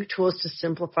it with new tools to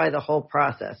simplify the whole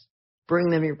process. Bring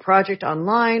them your project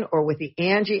online or with the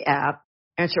Angie app.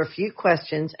 Answer a few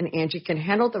questions, and Angie can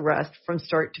handle the rest from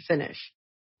start to finish.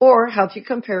 Or help you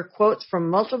compare quotes from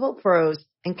multiple pros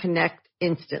and connect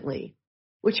instantly.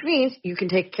 Which means you can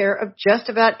take care of just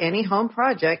about any home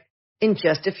project in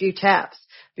just a few taps.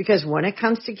 Because when it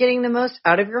comes to getting the most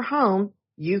out of your home,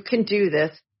 you can do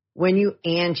this when you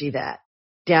Angie that.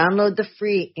 Download the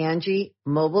free Angie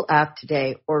mobile app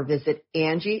today or visit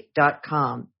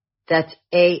Angie.com. That's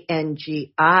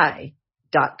ANGI.com.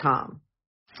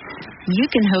 You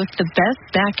can host the best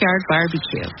backyard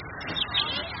barbecue.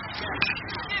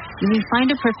 You can find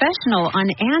a professional on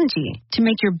Angie to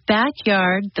make your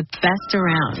backyard the best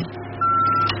around.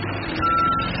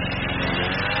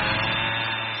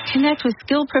 Connect with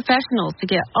skilled professionals to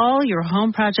get all your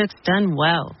home projects done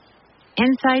well.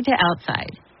 Inside to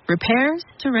outside, repairs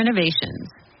to renovations.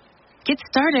 Get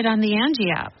started on the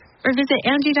Angie app or visit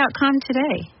Angie.com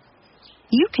today.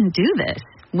 You can do this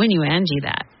when you Angie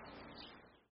that.